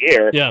through the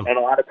air, Yeah. and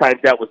a lot of times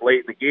that was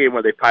late in the game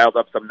where they piled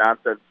up some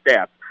nonsense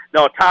stats.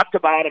 No, top to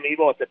bottom,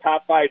 Evo, it's a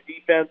top 5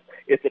 defense.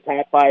 It's a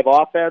top 5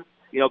 offense.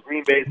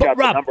 Green Bay's got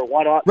the number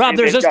 1 offense. Rob,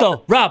 there's this,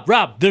 though.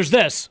 Rob, there's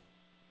this.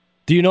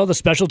 Do you know the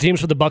special teams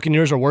for the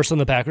Buccaneers are worse than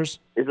the Packers?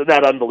 Isn't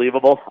that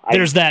unbelievable?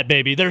 There's that,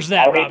 baby. There's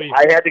that, Robbie.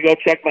 I had to go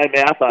check my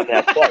math on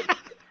that twice.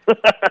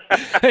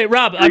 Hey,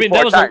 Rob, I mean,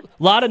 that was a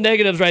lot of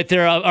negatives right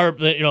there,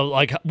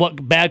 like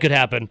what bad could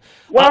happen.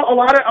 Well, a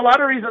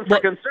lot of reasons for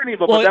concern,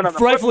 Evo, but then on the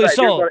rightfully flip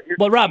side, so.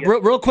 But Rob,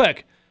 real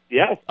quick.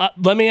 Yeah.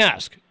 Let me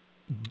ask.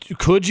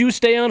 Could you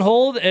stay on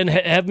hold and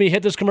have me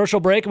hit this commercial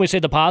break and we say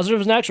the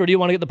positives next, or do you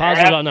want to get the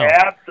positives on now?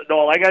 No,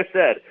 like I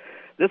said,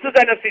 this is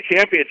NFC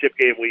Championship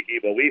game week,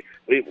 Evo.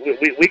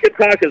 We can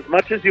talk as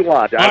much as you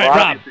want. I'll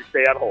obviously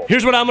stay on hold.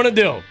 Here's what I'm going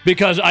to do,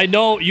 because I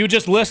know you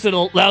just listed,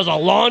 that was a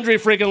laundry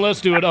freaking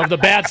list, dude, of the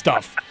bad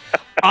stuff.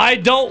 I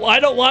don't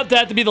want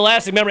that to be the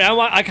lasting memory.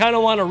 I kind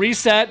of want to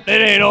reset.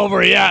 It ain't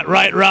over yet,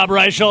 right, Rob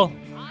Reichel?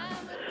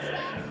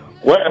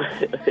 Well,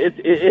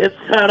 it's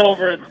not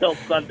over until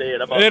Sunday.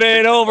 It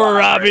ain't over,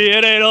 Robbie.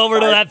 It ain't over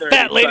till that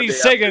fat lady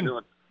singing.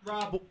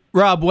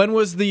 Rob, when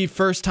was the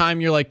first time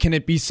you're like, can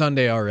it be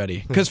Sunday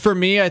already? Because for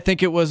me, I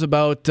think it was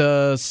about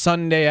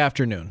Sunday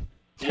afternoon.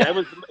 Yeah, it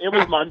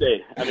was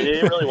Monday. I mean,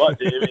 it really was.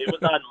 It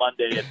was on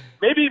Monday, and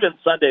maybe even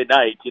Sunday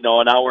night.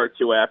 An hour or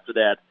two after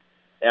that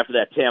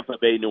Tampa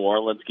Bay New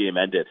Orleans game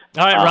ended.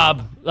 All right,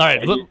 Rob. All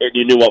right, and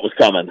you knew what was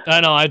coming.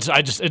 I know.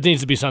 It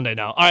needs to be Sunday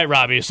now. All right,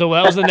 Robbie. So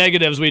that was the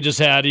negatives we just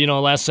had.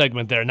 Last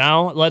segment there.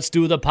 Now let's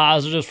do the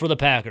positives for the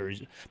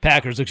Packers.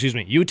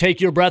 You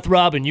take your breath,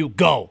 Rob, and you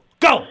go.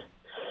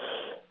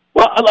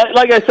 Well,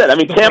 like I said, I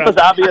mean, Tampa's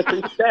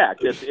obviously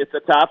stacked. It's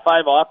a top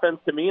 5 offense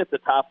to me. It's a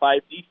top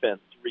 5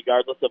 defense,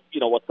 regardless of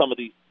what some of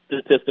these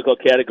statistical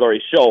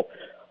categories show.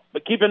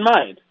 But keep in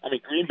mind, I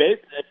mean, Green Bay,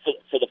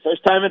 for the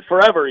first time in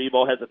forever,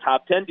 Evo has a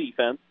top 10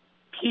 defense,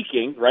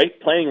 peaking, right,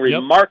 playing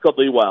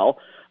remarkably well,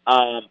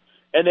 and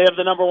they have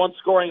the number 1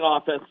 scoring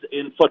offense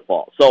in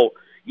football. So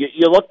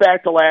you look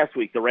back to last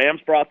week, the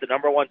Rams brought the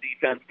number 1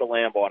 defense to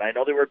Lambeau, and I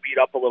know they were beat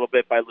up a little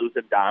bit by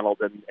losing Donald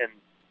and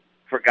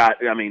forgot.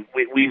 I mean,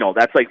 we know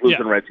that's like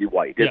losing Reggie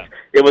White.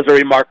 It was a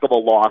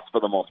remarkable loss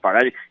for the most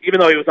part. Even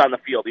though he was on the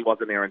field, he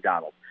wasn't Aaron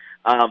Donald.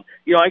 And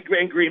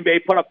Green Bay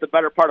put up the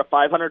better part of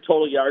 500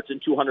 total yards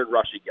and 200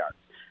 rushing yards.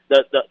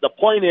 The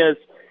point is,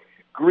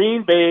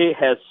 Green Bay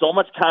has so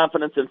much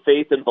confidence and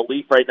faith and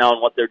belief right now in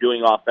what they're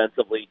doing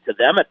offensively. To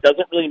them, it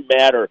doesn't really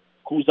matter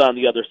who's on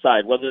the other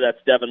side, whether that's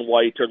Devin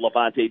White or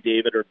Levante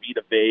David or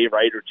Vita Vea,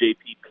 right, or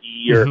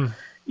JPP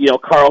or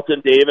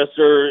Carlton Davis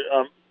or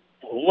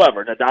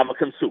whoever,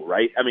 Ndamukong Suh,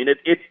 right? I mean,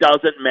 it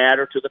doesn't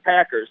matter to the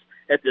Packers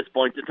at this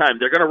point in time.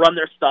 They're going to run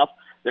their stuff.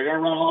 They're going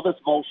to run all this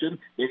motion.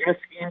 They're going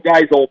to scheme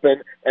guys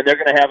open, and they're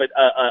going to have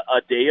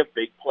a day of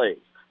big plays.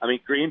 I mean,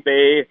 Green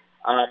Bay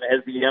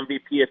has the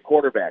MVP at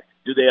quarterback.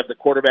 Do they have the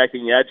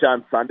quarterbacking edge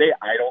on Sunday?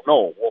 I don't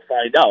know. We'll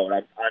find out.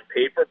 On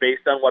paper,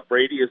 based on what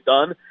Brady has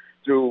done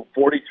through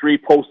 43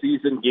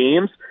 postseason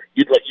games,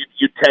 you'd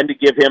tend to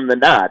give him the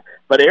nod.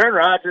 But Aaron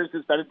Rodgers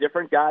has been a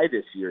different guy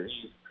this year.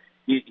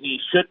 He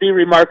should be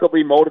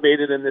remarkably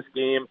motivated in this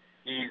game.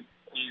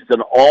 He's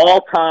an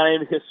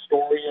all-time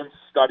historian,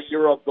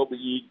 studier of the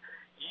league.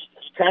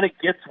 He kind of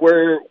gets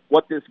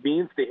what this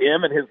means to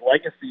him and his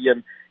legacy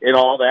and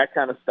all that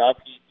kind of stuff.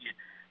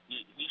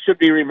 He should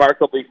be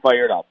remarkably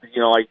fired up.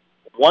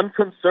 One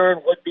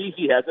concern would be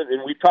he hasn't,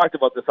 and we've talked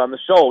about this on the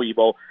show,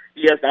 Evo,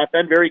 he has not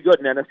been very good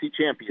in NFC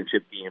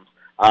Championship games.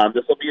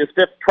 This will be his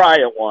 5th try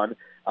at one.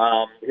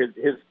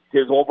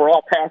 His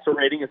overall passer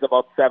rating is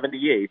about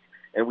 78,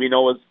 and we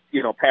know his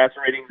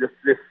passer rating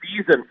this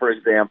season, for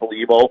example,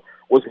 Evo,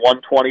 was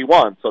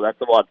 121, so that's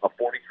about a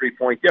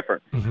 43-point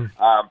difference.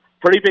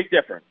 Pretty big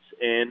difference,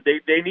 and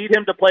they need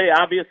him to play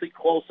obviously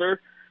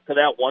closer to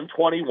that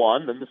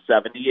 121 than the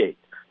 78.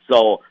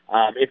 So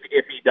if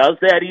he does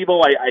that,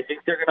 Evo, I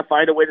think they're going to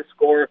find a way to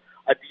score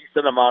a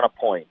decent amount of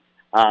points.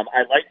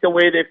 I like the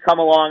way they've come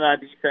along on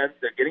defense.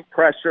 They're getting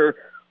pressure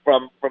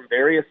from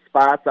various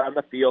spots on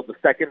the field. The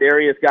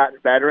secondary has gotten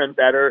better and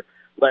better,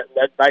 led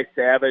by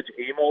Savage.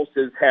 Amos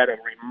has had a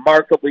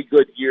remarkably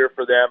good year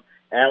for them.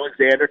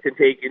 Alexander can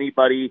take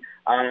anybody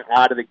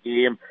out of the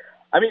game.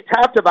 I mean,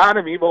 top to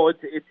bottom, Evo,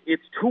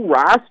 it's two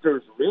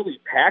rosters really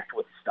packed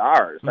with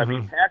stars. I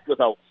mean, packed with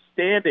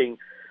outstanding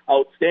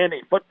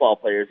football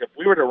players. If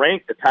we were to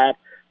rank the top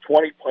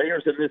 20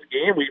 players in this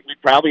game,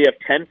 we'd probably have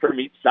 10 from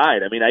each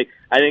side. I mean, I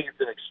think it's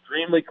an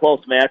extremely close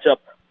matchup.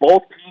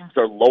 Both teams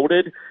are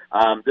loaded.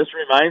 This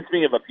reminds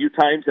me of a few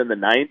times in the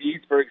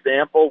 90s, for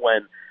example,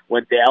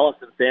 when Dallas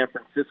and San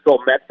Francisco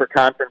met for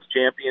conference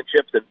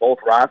championships, and both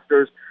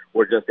rosters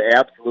were just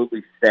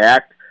absolutely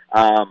stacked.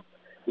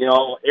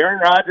 Aaron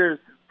Rodgers,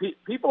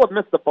 people have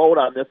missed the boat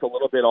on this a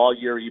little bit all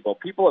year, Evo.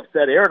 People have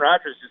said Aaron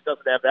Rodgers just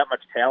doesn't have that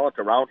much talent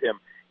around him,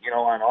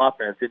 on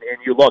offense. And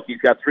you look, he's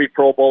got 3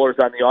 Pro Bowlers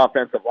on the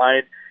offensive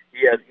line.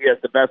 He has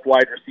the best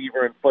wide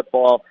receiver in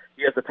football.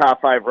 He has the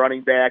top 5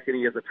 running back, and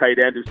he has a tight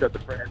end who set the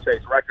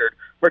franchise record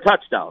for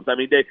touchdowns. I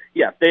mean, they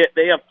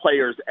have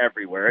players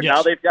everywhere, and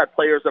now they've got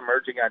players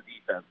emerging on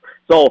defense.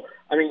 So,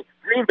 I mean,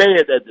 Green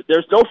Bay,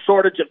 there's no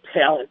shortage of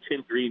talent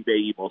in Green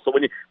Bay, Evo. So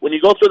when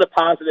you go through the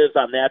positives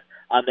on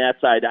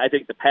that side, I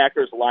think the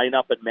Packers line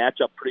up and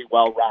match up pretty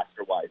well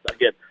roster-wise.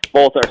 Again,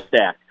 both are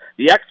stacked.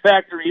 The X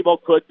factor,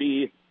 Evo, could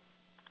be,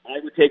 I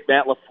would take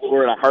Matt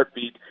LaFleur in a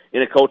heartbeat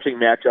in a coaching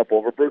matchup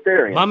over Bruce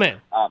Arians. My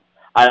man.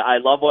 I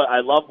love what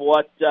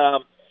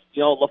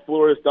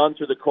LaFleur has done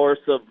through the course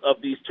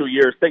of these 2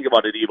 years. Think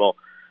about it, Evo.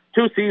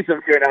 2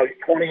 seasons here now. He's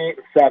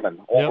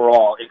 28-7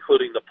 overall,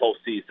 including the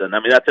postseason. I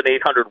mean, that's an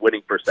 800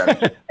 winning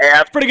percentage.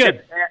 It's pretty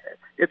good.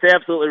 It's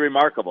absolutely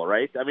remarkable,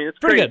 right? I mean, it's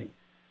pretty crazy. good.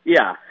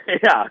 Yeah.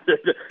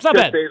 It's not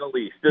bad. To say the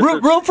least.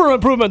 Room for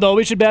improvement, though.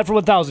 We should bat for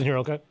 1,000 here,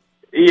 okay?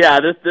 Yeah,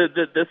 this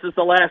is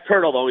the last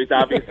hurdle, though. He's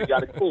obviously got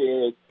to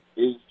clear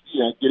is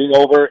getting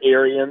over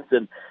Arians.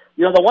 And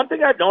the one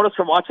thing I've noticed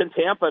from watching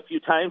Tampa a few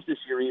times this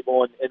year,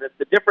 Evo, and it's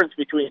the difference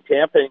between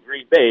Tampa and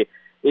Green Bay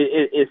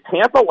is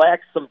Tampa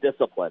lacks some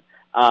discipline.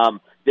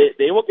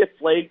 They will get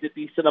flagged a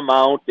decent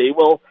amount. They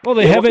will. Well,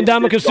 they have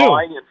Ndamukong Suh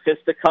and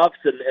fisticuffs,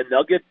 and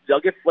they'll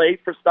get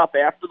flagged for stuff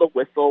after the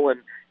whistle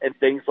and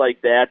things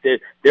like that.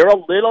 They're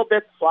a little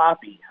bit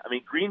sloppy. I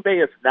mean, Green Bay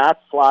is not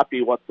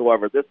sloppy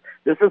whatsoever. This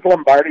is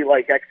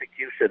Lombardi-like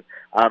execution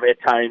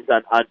at times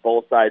on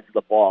both sides of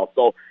the ball.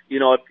 So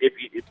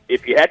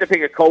if you had to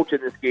pick a coach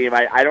in this game,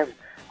 I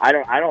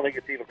don't think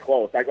it's even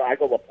close. I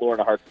go LaFleur in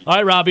a heartbeat. All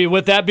right, Robbie,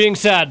 with that being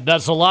said,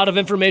 that's a lot of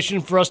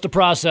information for us to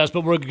process,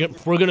 but we're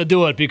going to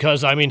do it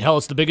because, I mean, hell,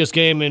 it's the biggest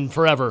game in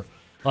forever.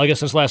 Well, I guess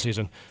since last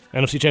season.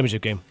 NFC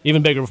Championship game.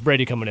 Even bigger with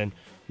Brady coming in.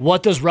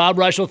 What does Rob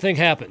Reichel think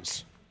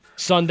happens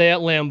Sunday at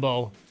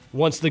Lambeau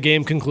once the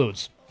game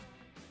concludes?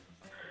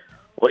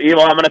 Well,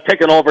 I'm going to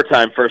pick an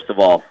overtime, first of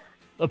all.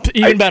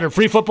 Even better.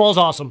 Free football is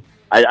awesome.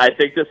 I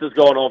think this is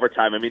going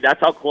overtime. I mean,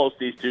 that's how close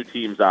these two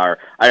teams are.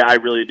 I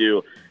really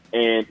do.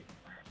 And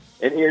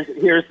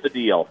here's the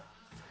deal.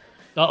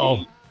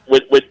 Uh-oh.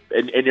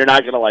 And you're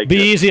not going to like Be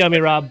this. easy on me,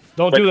 Rob.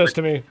 Don't do this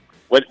to me.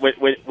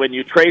 When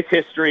you trace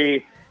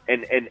history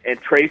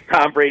and trace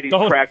Tom Brady's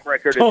track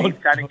record in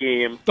these kind of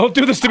games. Don't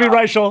do this to me,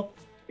 Reichel.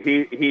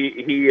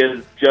 He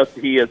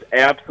is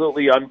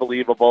absolutely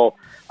unbelievable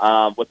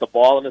with the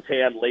ball in his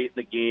hand late in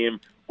the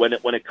game. When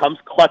it comes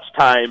clutch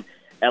time,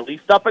 at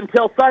least up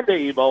until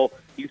Sunday, Evo,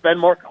 he's been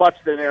more clutch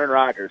than Aaron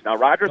Rodgers. Now,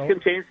 Rodgers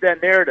can change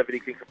that narrative, and he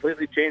can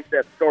completely change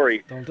that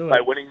story by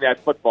winning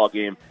that football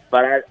game.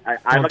 But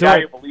I'm a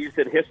guy who believes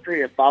in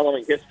history and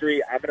following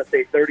history. I'm going to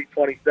say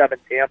 30-27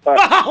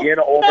 Tampa in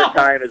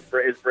overtime as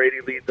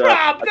Brady leads a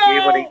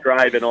game-winning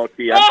drive in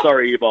OT. I'm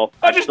sorry, Evo.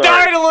 I just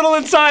died a little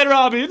inside,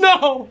 Robbie.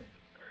 No.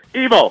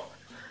 Evo,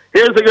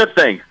 here's the good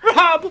thing.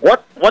 Rob.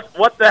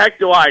 What the heck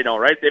do I know,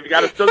 right? They've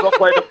got to still go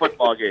play the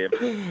football game.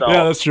 So.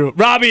 Yeah, that's true.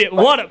 Robbie,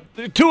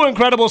 two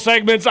incredible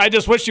segments. I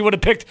just wish you would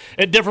have picked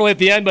it differently at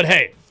the end, but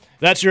hey,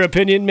 that's your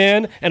opinion,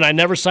 man, and I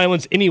never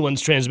silence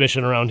anyone's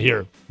transmission around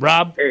here.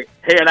 Rob? Hey,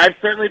 and I've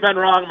certainly been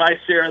wrong my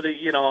share of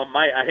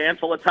a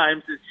handful of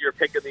times this year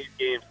picking these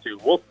games too.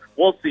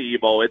 We'll see,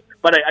 Evo.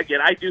 But again,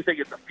 I do think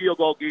it's a field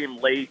goal game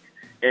late,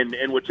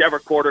 and whichever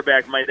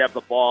quarterback might have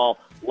the ball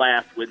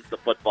last wins the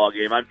football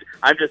game. I'm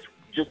just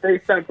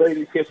based on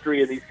Brady's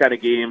history in these kind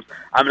of games,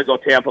 I'm going to go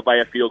Tampa by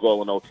a field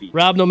goal in OT.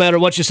 Rob, no matter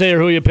what you say or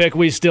who you pick,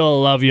 we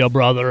still love you,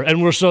 brother.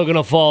 And we're still going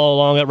to follow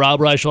along at Rob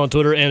Reichel on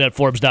Twitter and at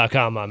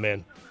Forbes.com, my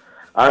man.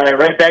 All right,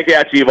 right back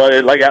at you,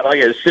 but like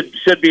it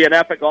should be an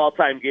epic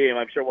all-time game.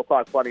 I'm sure we'll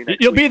talk plenty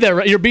next You'll week. be there,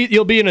 right?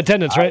 You'll be in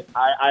attendance, right?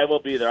 I will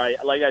be there.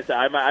 Like I said,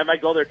 I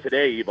might go there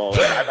today, Evo.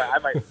 I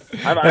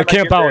might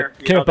camp out.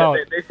 Camp out.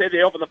 They say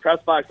they open the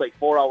press box like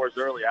 4 hours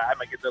early. I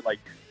might get there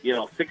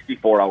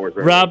 64 hours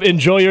early. Rob,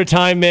 enjoy your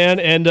time, man,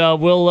 and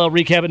we'll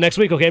recap it next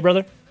week, okay,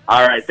 brother?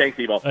 All right, thanks,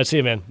 Evo. I see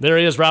you, man. There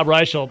he is, Rob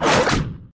Reichel.